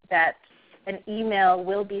that an email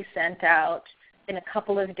will be sent out in a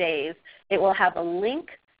couple of days. It will have a link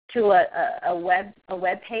to a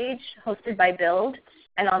web page hosted by Build,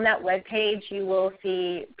 and on that web page you will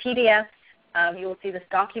see PDFs. You will see this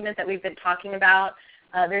document that we've been talking about.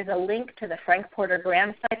 There's a link to the Frank Porter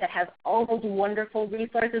Graham site that has all those wonderful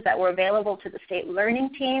resources that were available to the state learning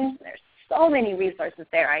teams. There's so many resources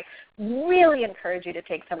there. I really encourage you to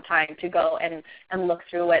take some time to go and look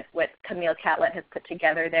through what Camille Catlett has put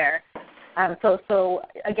together there. So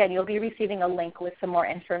again, you'll be receiving a link with some more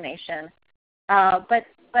information. But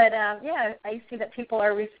yeah, I see that people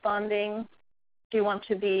are responding. Do you want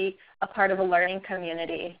to be a part of a learning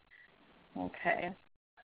community? Okay.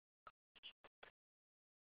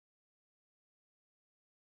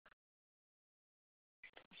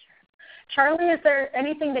 Charlie, is there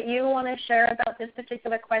anything that you want to share about this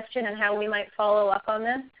particular question and how we might follow up on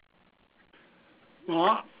this?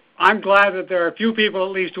 Well, I'm glad that there are a few people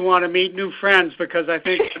at least who want to meet new friends, because I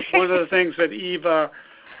think one of the things that Eva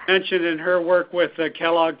mentioned in her work with the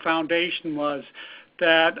Kellogg Foundation was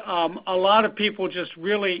that a lot of people just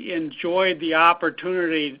really enjoyed the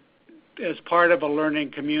opportunity as part of a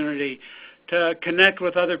learning community to connect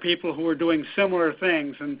with other people who are doing similar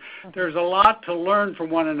things. And there's a lot to learn from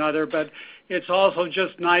one another, but it's also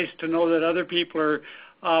just nice to know that other people are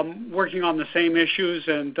working on the same issues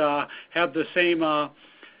and have the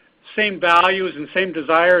same values and same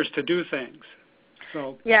desires to do things.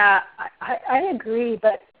 So yeah, I agree,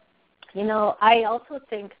 but I also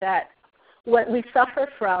think that what we suffer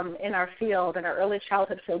from in our field, in our early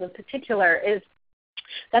childhood field in particular, is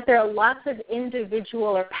that there are lots of individual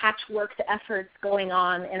or patchwork efforts going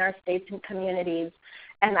on in our states and communities.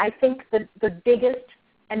 And I think the biggest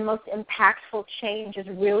and most impactful change is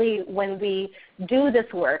really when we do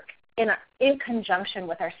this work in conjunction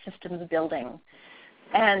with our systems building.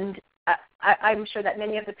 And I'm sure that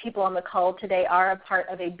many of the people on the call today are a part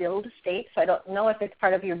of a build state, so I don't know if it's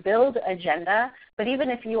part of your build agenda, but even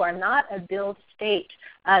if you are not a build state,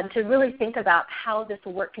 to really think about how this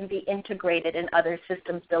work can be integrated in other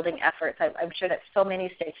systems building efforts. I'm sure that so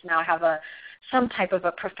many states now have some type of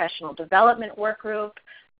a professional development work group.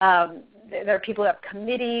 There are people who have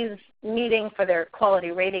committees meeting for their quality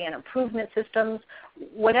rating and improvement systems.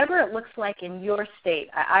 Whatever it looks like in your state,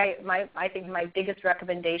 I think my biggest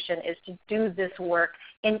recommendation is to do this work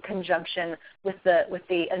in conjunction with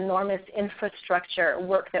the enormous infrastructure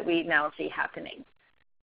work that we now see happening.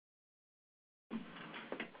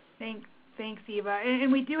 Thanks, Eva.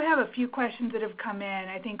 And we do have a few questions that have come in,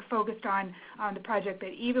 I think, focused on the project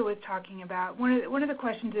that Eva was talking about. One of the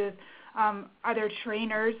questions is, are there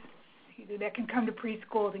trainers that can come to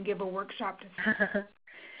preschools and give a workshop to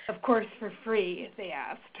of course, for free if they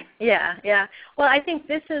asked. Yeah, yeah. Well, I think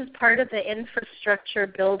this is part of the infrastructure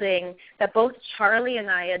building that both Charlie and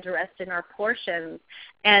I addressed in our portions.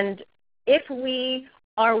 And if we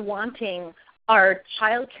are wanting our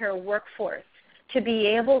child care workforce to be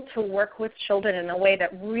able to work with children in a way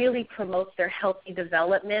that really promotes their healthy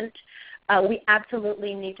development, we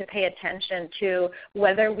absolutely need to pay attention to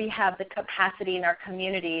whether we have the capacity in our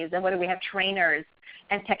communities and whether we have trainers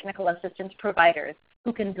and technical assistance providers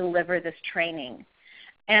who can deliver this training.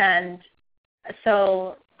 And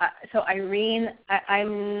so Irene,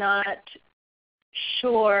 I'm not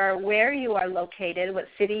sure where you are located, what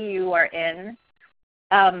city you are in,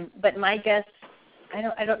 but my guess,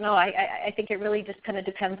 I don't know. I think it really just kind of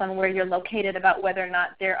depends on where you're located about whether or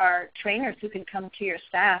not there are trainers who can come to your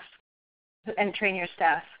staff and train your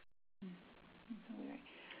staff.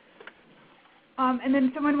 And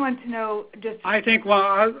then someone wants to know just... I think, well,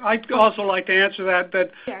 I'd also like to answer that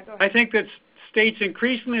yeah, go ahead. I think that states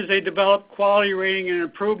increasingly, as they develop quality rating and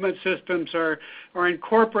improvement systems, are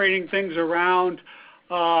incorporating things around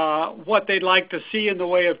what they'd like to see in the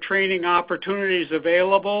way of training opportunities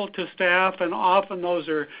available to staff, and often those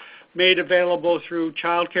are made available through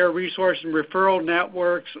child care resource and referral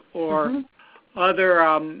networks or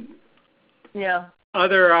other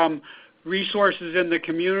resources in the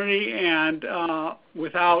community, and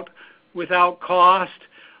without cost,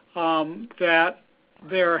 that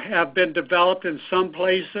there have been developed in some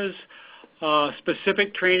places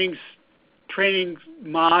specific training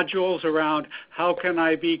modules around how can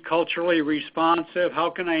I be culturally responsive, how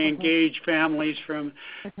can I engage families from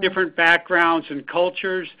different backgrounds and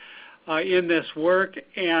cultures in this work.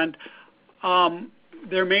 And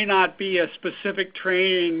there may not be a specific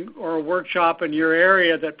training or a workshop in your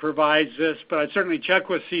area that provides this, but I'd certainly check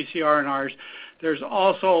with CCR and ours. There's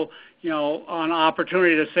also, an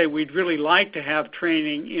opportunity to say we'd really like to have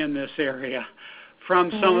training in this area from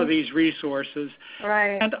some of these resources.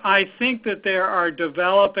 Right. And I think that there are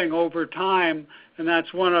developing over time, and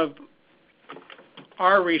that's one of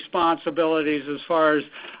our responsibilities as far as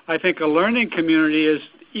I think a learning community is,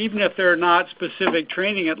 even if they're not specific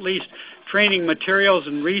training, at least training materials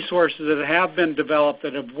and resources that have been developed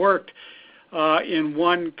that have worked in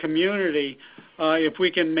one community, if we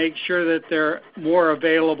can make sure that they're more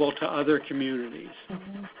available to other communities.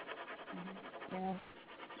 Yeah.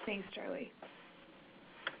 Thanks, Charlie.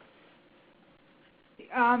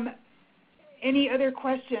 Any other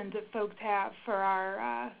questions that folks have for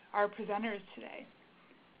our presenters today?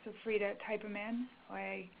 Feel free to type them in.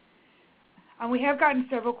 We have gotten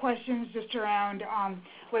several questions just around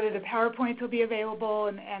whether the PowerPoints will be available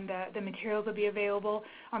and the materials will be available.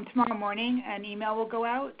 Tomorrow morning, an email will go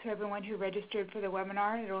out to everyone who registered for the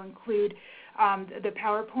webinar. It will include the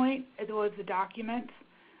PowerPoint as well as the documents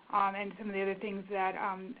and some of the other things that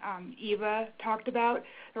Eva talked about.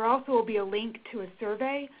 There also will be a link to a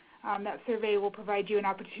survey. That survey will provide you an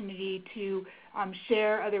opportunity to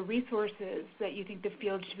share other resources that you think the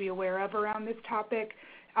field should be aware of around this topic,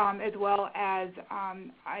 as well as,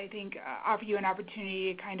 I think, offer you an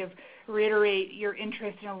opportunity to kind of reiterate your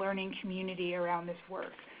interest in a learning community around this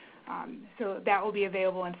work. So that will be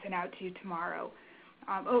available and sent out to you tomorrow.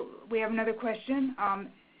 We have another question.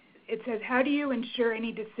 It says, how do you ensure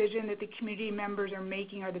any decision that the community members are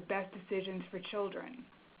making are the best decisions for children?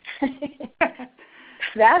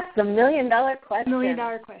 That's the $1 million question. $1 million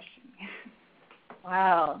question.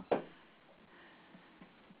 Wow.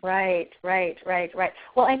 Right.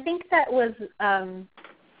 Well, I think that was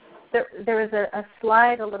there was a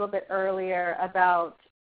slide a little bit earlier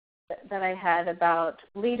that I had about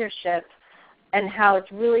leadership and how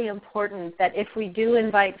it's really important that if we do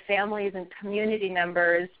invite families and community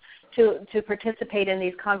members to participate in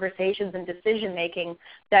these conversations and decision making,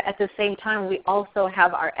 that at the same time we also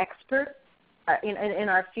have our experts in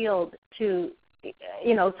our field to,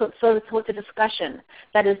 so it's a discussion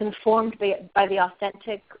that is informed by the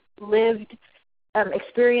authentic, lived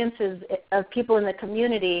experiences of people in the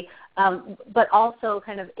community, but also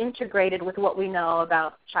kind of integrated with what we know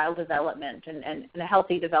about child development and a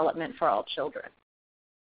healthy development for all children.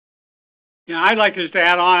 Yeah, I'd like to just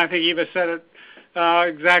add on, I think Eva said it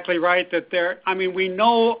exactly right, that we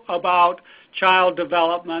know about child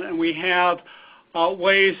development, and we have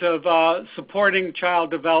ways of supporting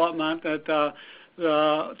child development that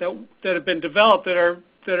have been developed that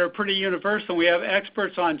are pretty universal. We have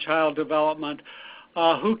experts on child development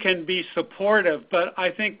who can be supportive, but I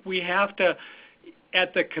think we have to,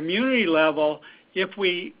 at the community level, if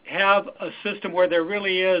we have a system where there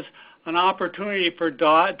really is an opportunity for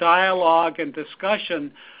dialogue and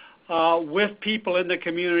discussion with people in the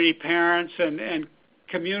community, parents and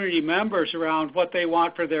community members around what they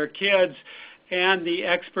want for their kids and the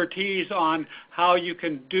expertise on how you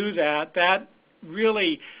can do that. That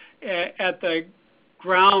really, at the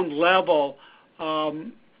ground level,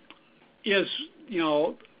 is,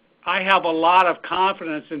 I have a lot of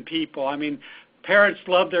confidence in people. I mean, parents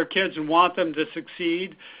love their kids and want them to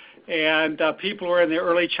succeed, and people who are in the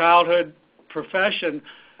early childhood profession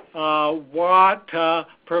want to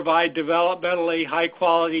provide developmentally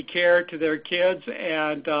high-quality care to their kids,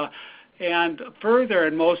 and further,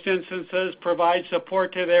 in most instances, provide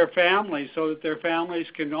support to their families so that their families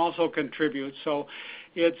can also contribute. So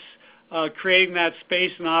it's creating that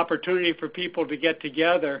space and opportunity for people to get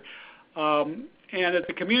together. And at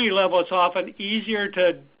the community level, it's often easier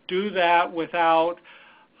to do that without,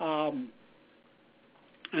 and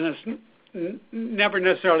it's never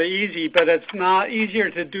necessarily easy, but it's not easier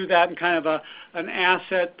to do that in kind of an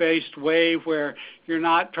asset-based way where you're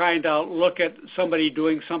not trying to look at somebody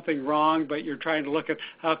doing something wrong, but you're trying to look at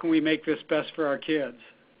how can we make this best for our kids.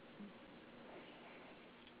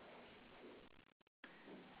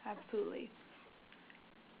 Absolutely.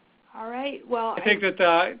 All right. Well, I think that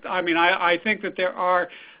I think that there are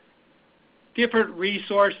different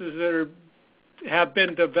resources that have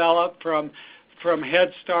been developed from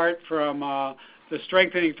Head Start, from the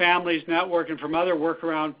Strengthening Families Network, and from other work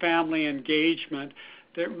around family engagement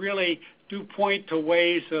that really do point to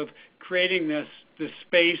ways of creating this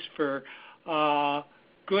space for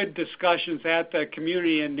good discussions at the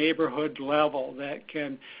community and neighborhood level that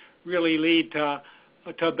can really lead to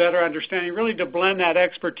a better understanding, really to blend that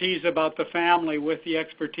expertise about the family with the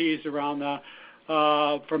expertise around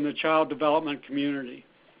from the child development community.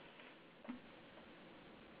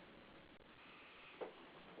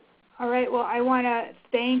 All right. Well, I want to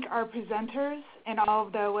thank our presenters and all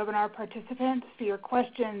of the webinar participants for your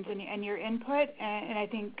questions and your input. And I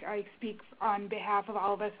think I speak on behalf of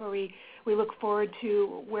all of us where we look forward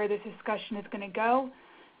to where this discussion is going to go.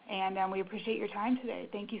 And we appreciate your time today.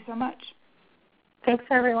 Thank you so much. Thanks,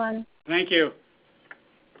 everyone. Thank you.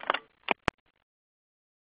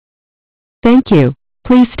 Thank you.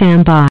 Please stand by.